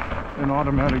an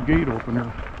automatic gate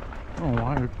opener. I don't know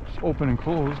why it's open and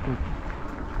closed, but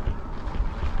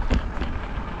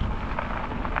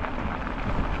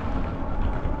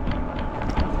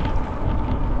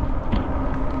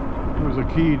there's a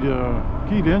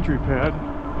keyed entry pad.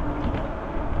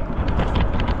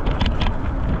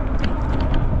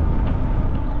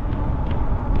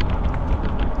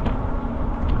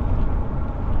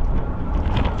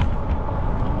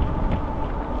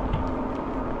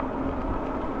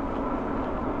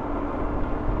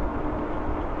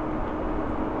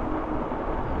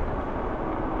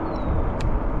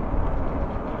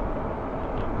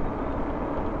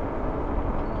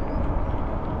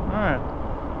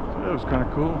 That was kind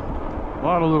of cool. A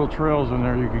lot of little trails in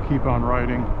there you could keep on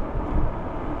riding.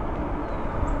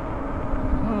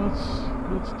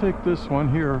 Let's take this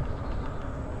one here.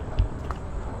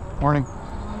 Morning.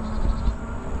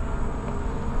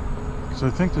 Because I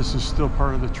think this is still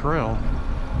part of the trail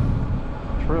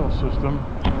system.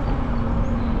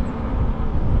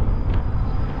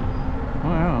 Oh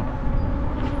yeah.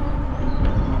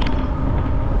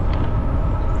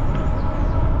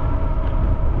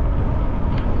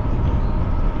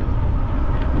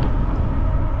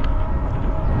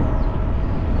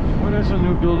 There's a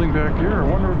new building back here. I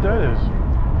wonder what that is.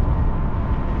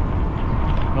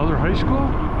 Another high school?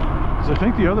 Because I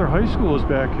think the other high school is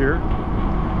back here.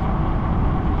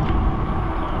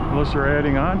 Unless they're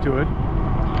adding on to it.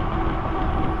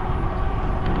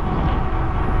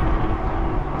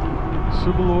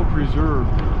 Cibalo Preserve.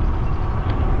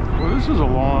 Well, this is a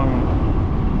long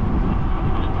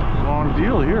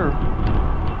deal here.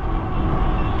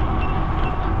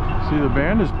 See, the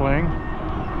band is playing.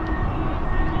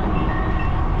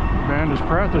 Band is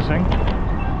practicing.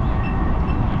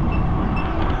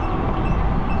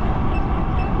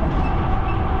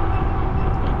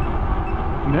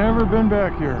 Never been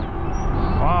back here.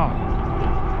 Wow,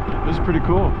 this is pretty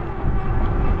cool.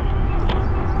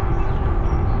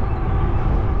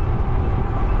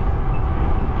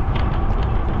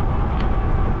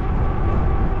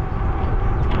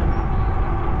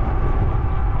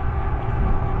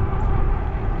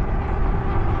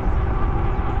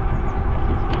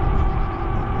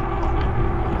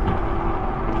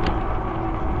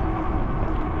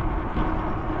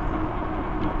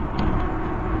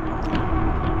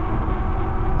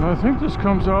 I think this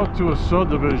comes out to a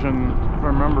subdivision, if I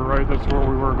remember right. That's where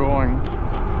we were going.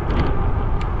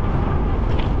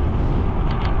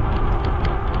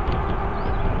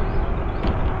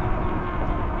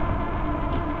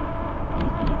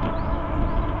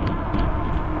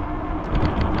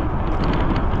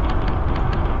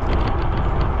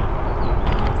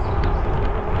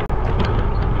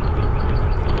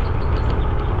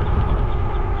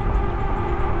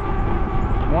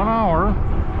 One hour,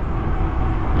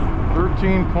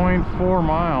 13.4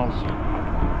 miles.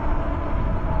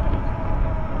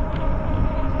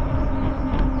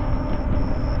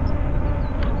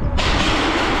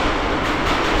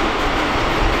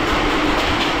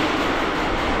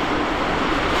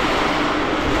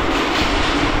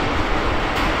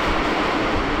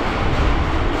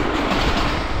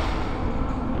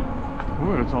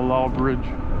 Ooh, it's a loud bridge.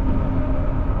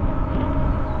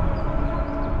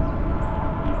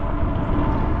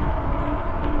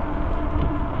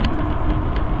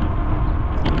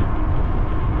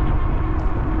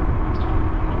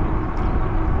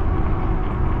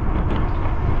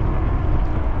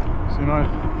 I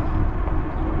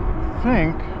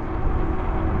think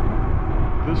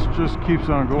this just keeps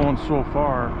on going so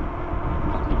far.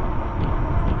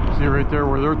 See right there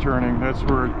where they're turning, that's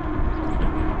where it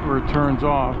turns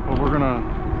off. But we're gonna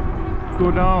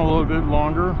go down a little bit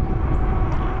longer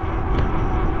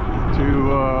to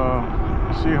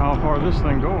see how far this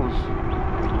thing goes,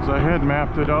 because I had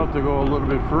mapped it out to go a little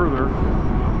bit further.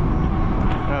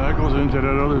 Yeah, that goes into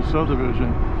that other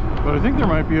subdivision. But I think there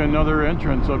might be another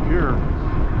entrance up here.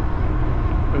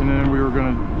 And then we were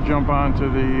going to jump onto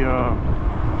the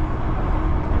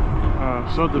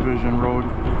subdivision road.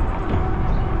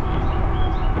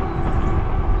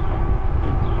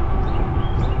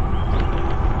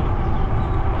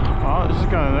 Wow, this is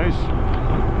kind of nice.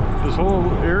 This whole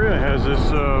area has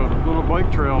this little bike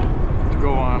trail to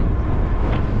go on.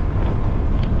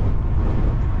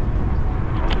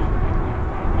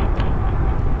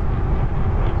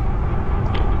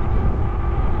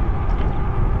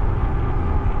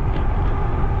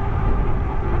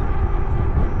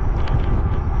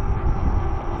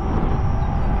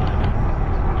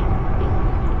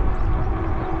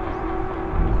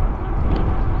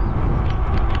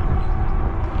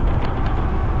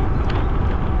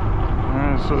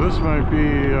 So this might be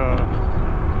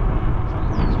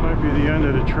the end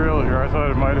of the trail here. I thought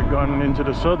it might have gone into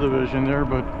the subdivision there,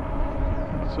 but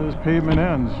it says pavement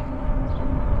ends.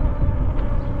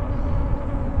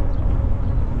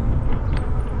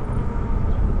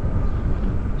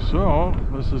 So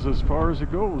this is as far as it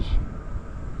goes.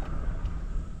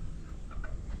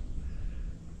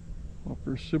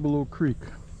 Upper Cibalo Creek.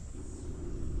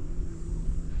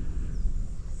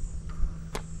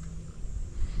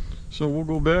 So we'll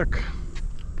go back.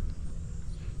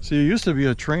 See, it used to be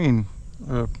a train,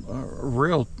 a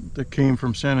rail that came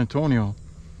from San Antonio,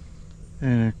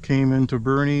 and it came into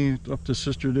Boerne up to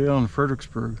Sisterdale and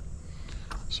Fredericksburg.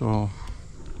 So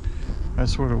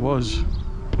that's what it was.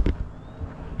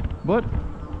 But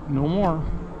no more.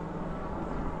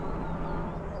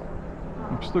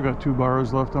 I've still got 2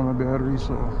 bars left on my battery,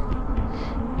 so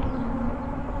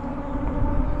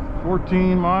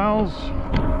 14 miles.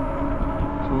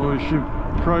 So we should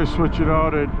probably switch it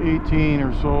out at 18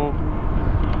 or so.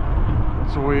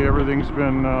 That's the way everything's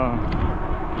been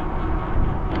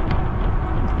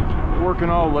working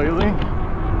out lately.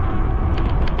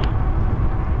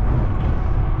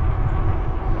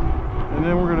 And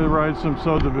then we're going to ride some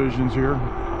subdivisions here.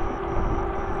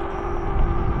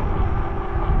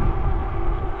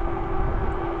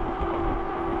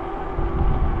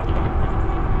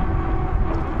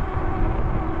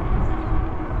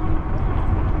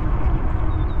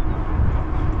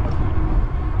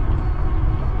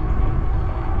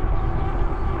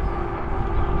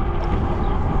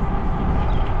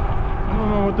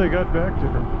 They got back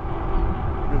there.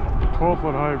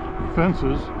 12-foot high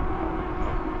fences.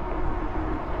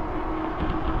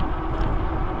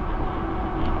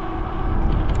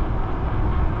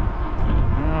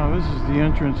 Now this is the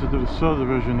entrance into the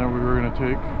subdivision that we were going to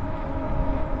take.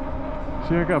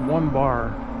 See, I got 1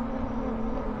 bar.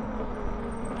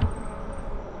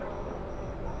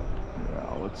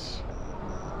 Yeah, let's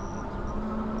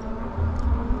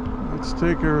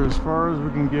take her as far as we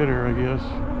can get her, I guess.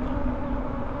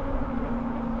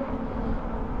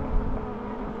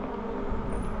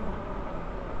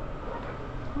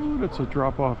 It's a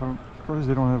drop off. I'm surprised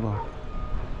they don't have a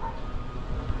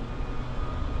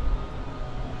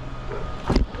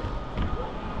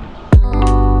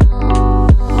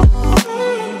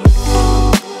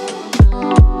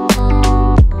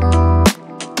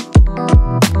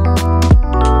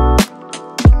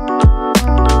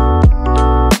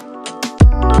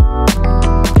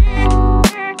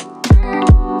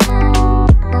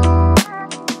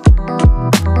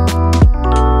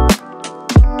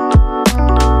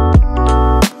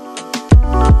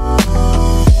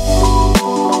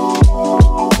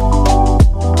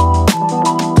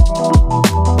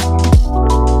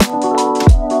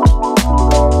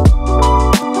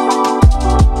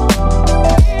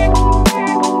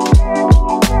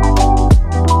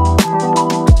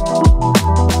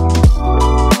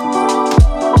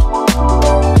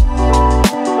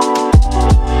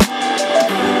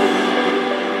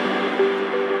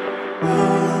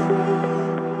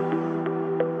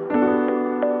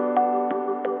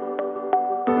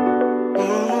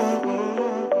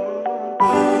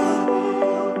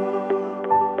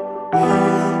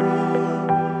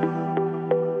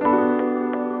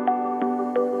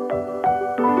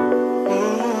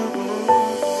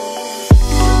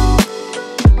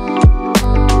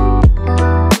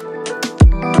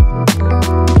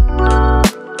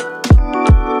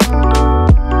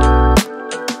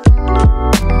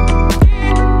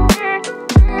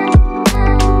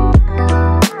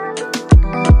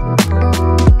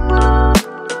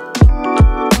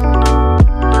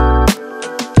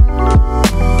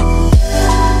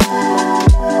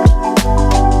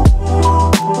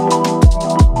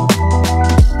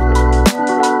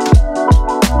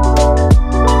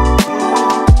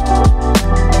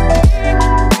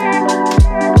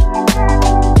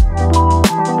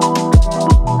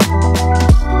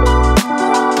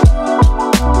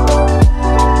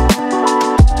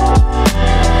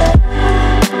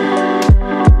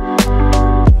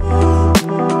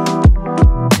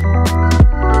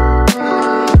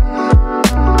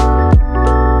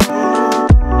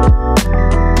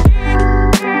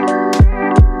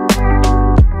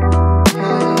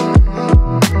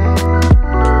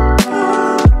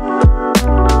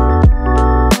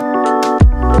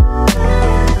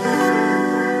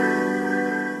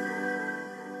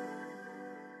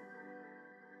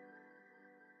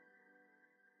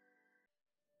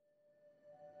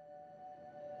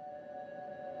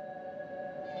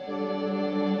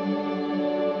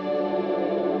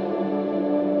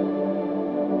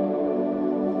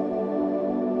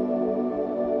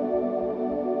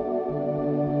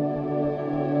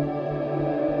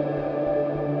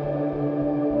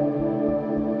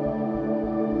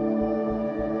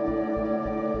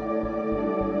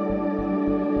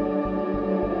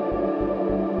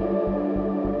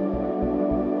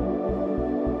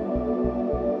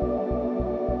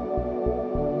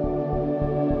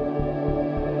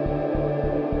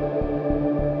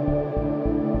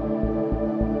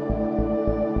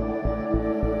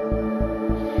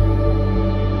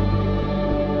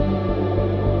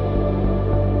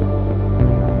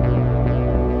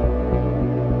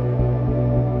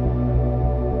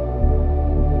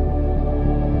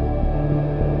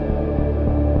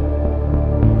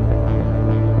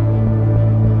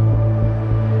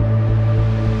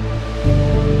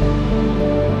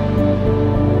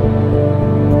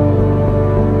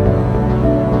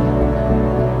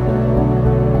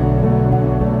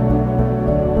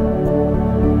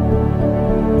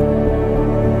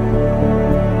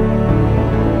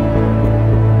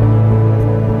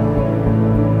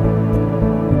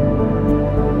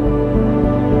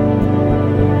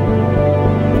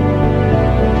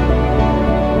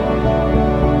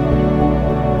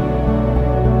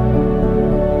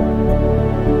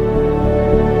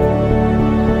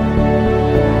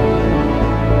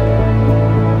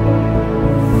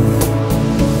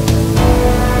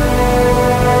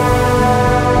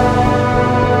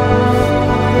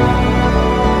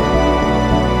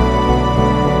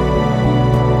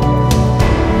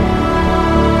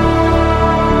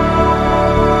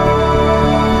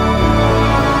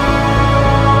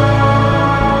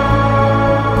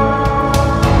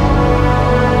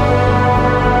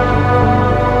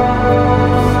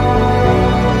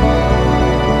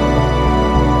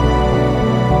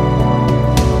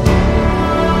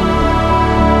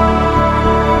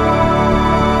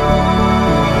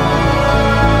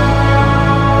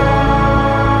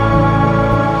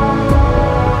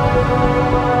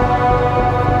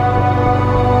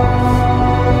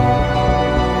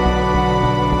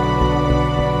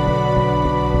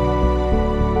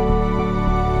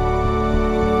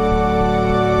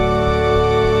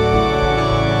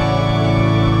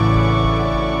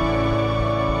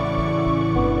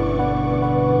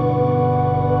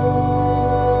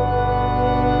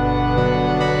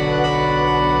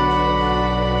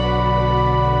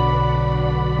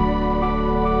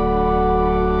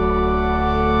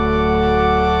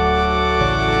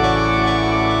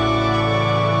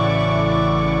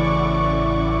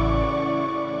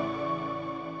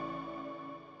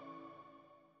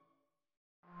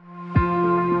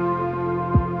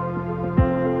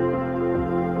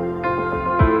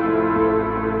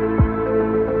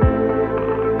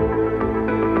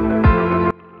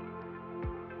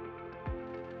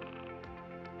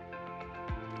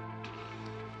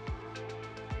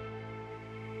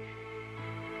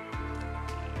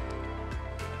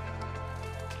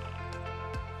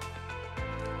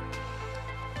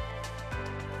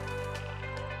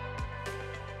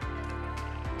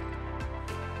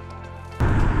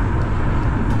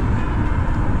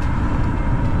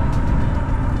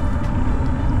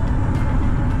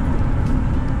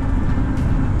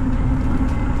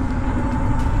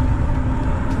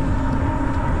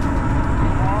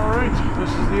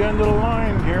the end of the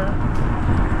line here.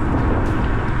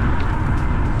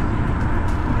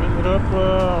 Ended up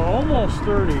almost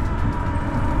 30.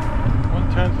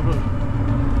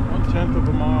 1/10 of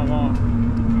a mile long.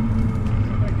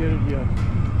 Did I get it yet?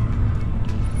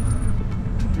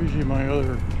 Usually my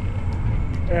other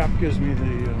app gives me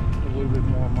the a little bit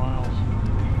more miles.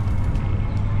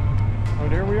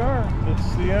 But here we are.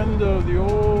 It's the end of the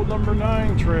old number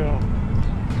 9 trail.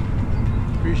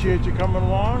 Appreciate you coming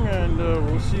along, and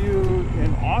we'll see you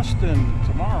in Austin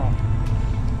tomorrow.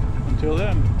 Until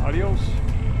then, adios.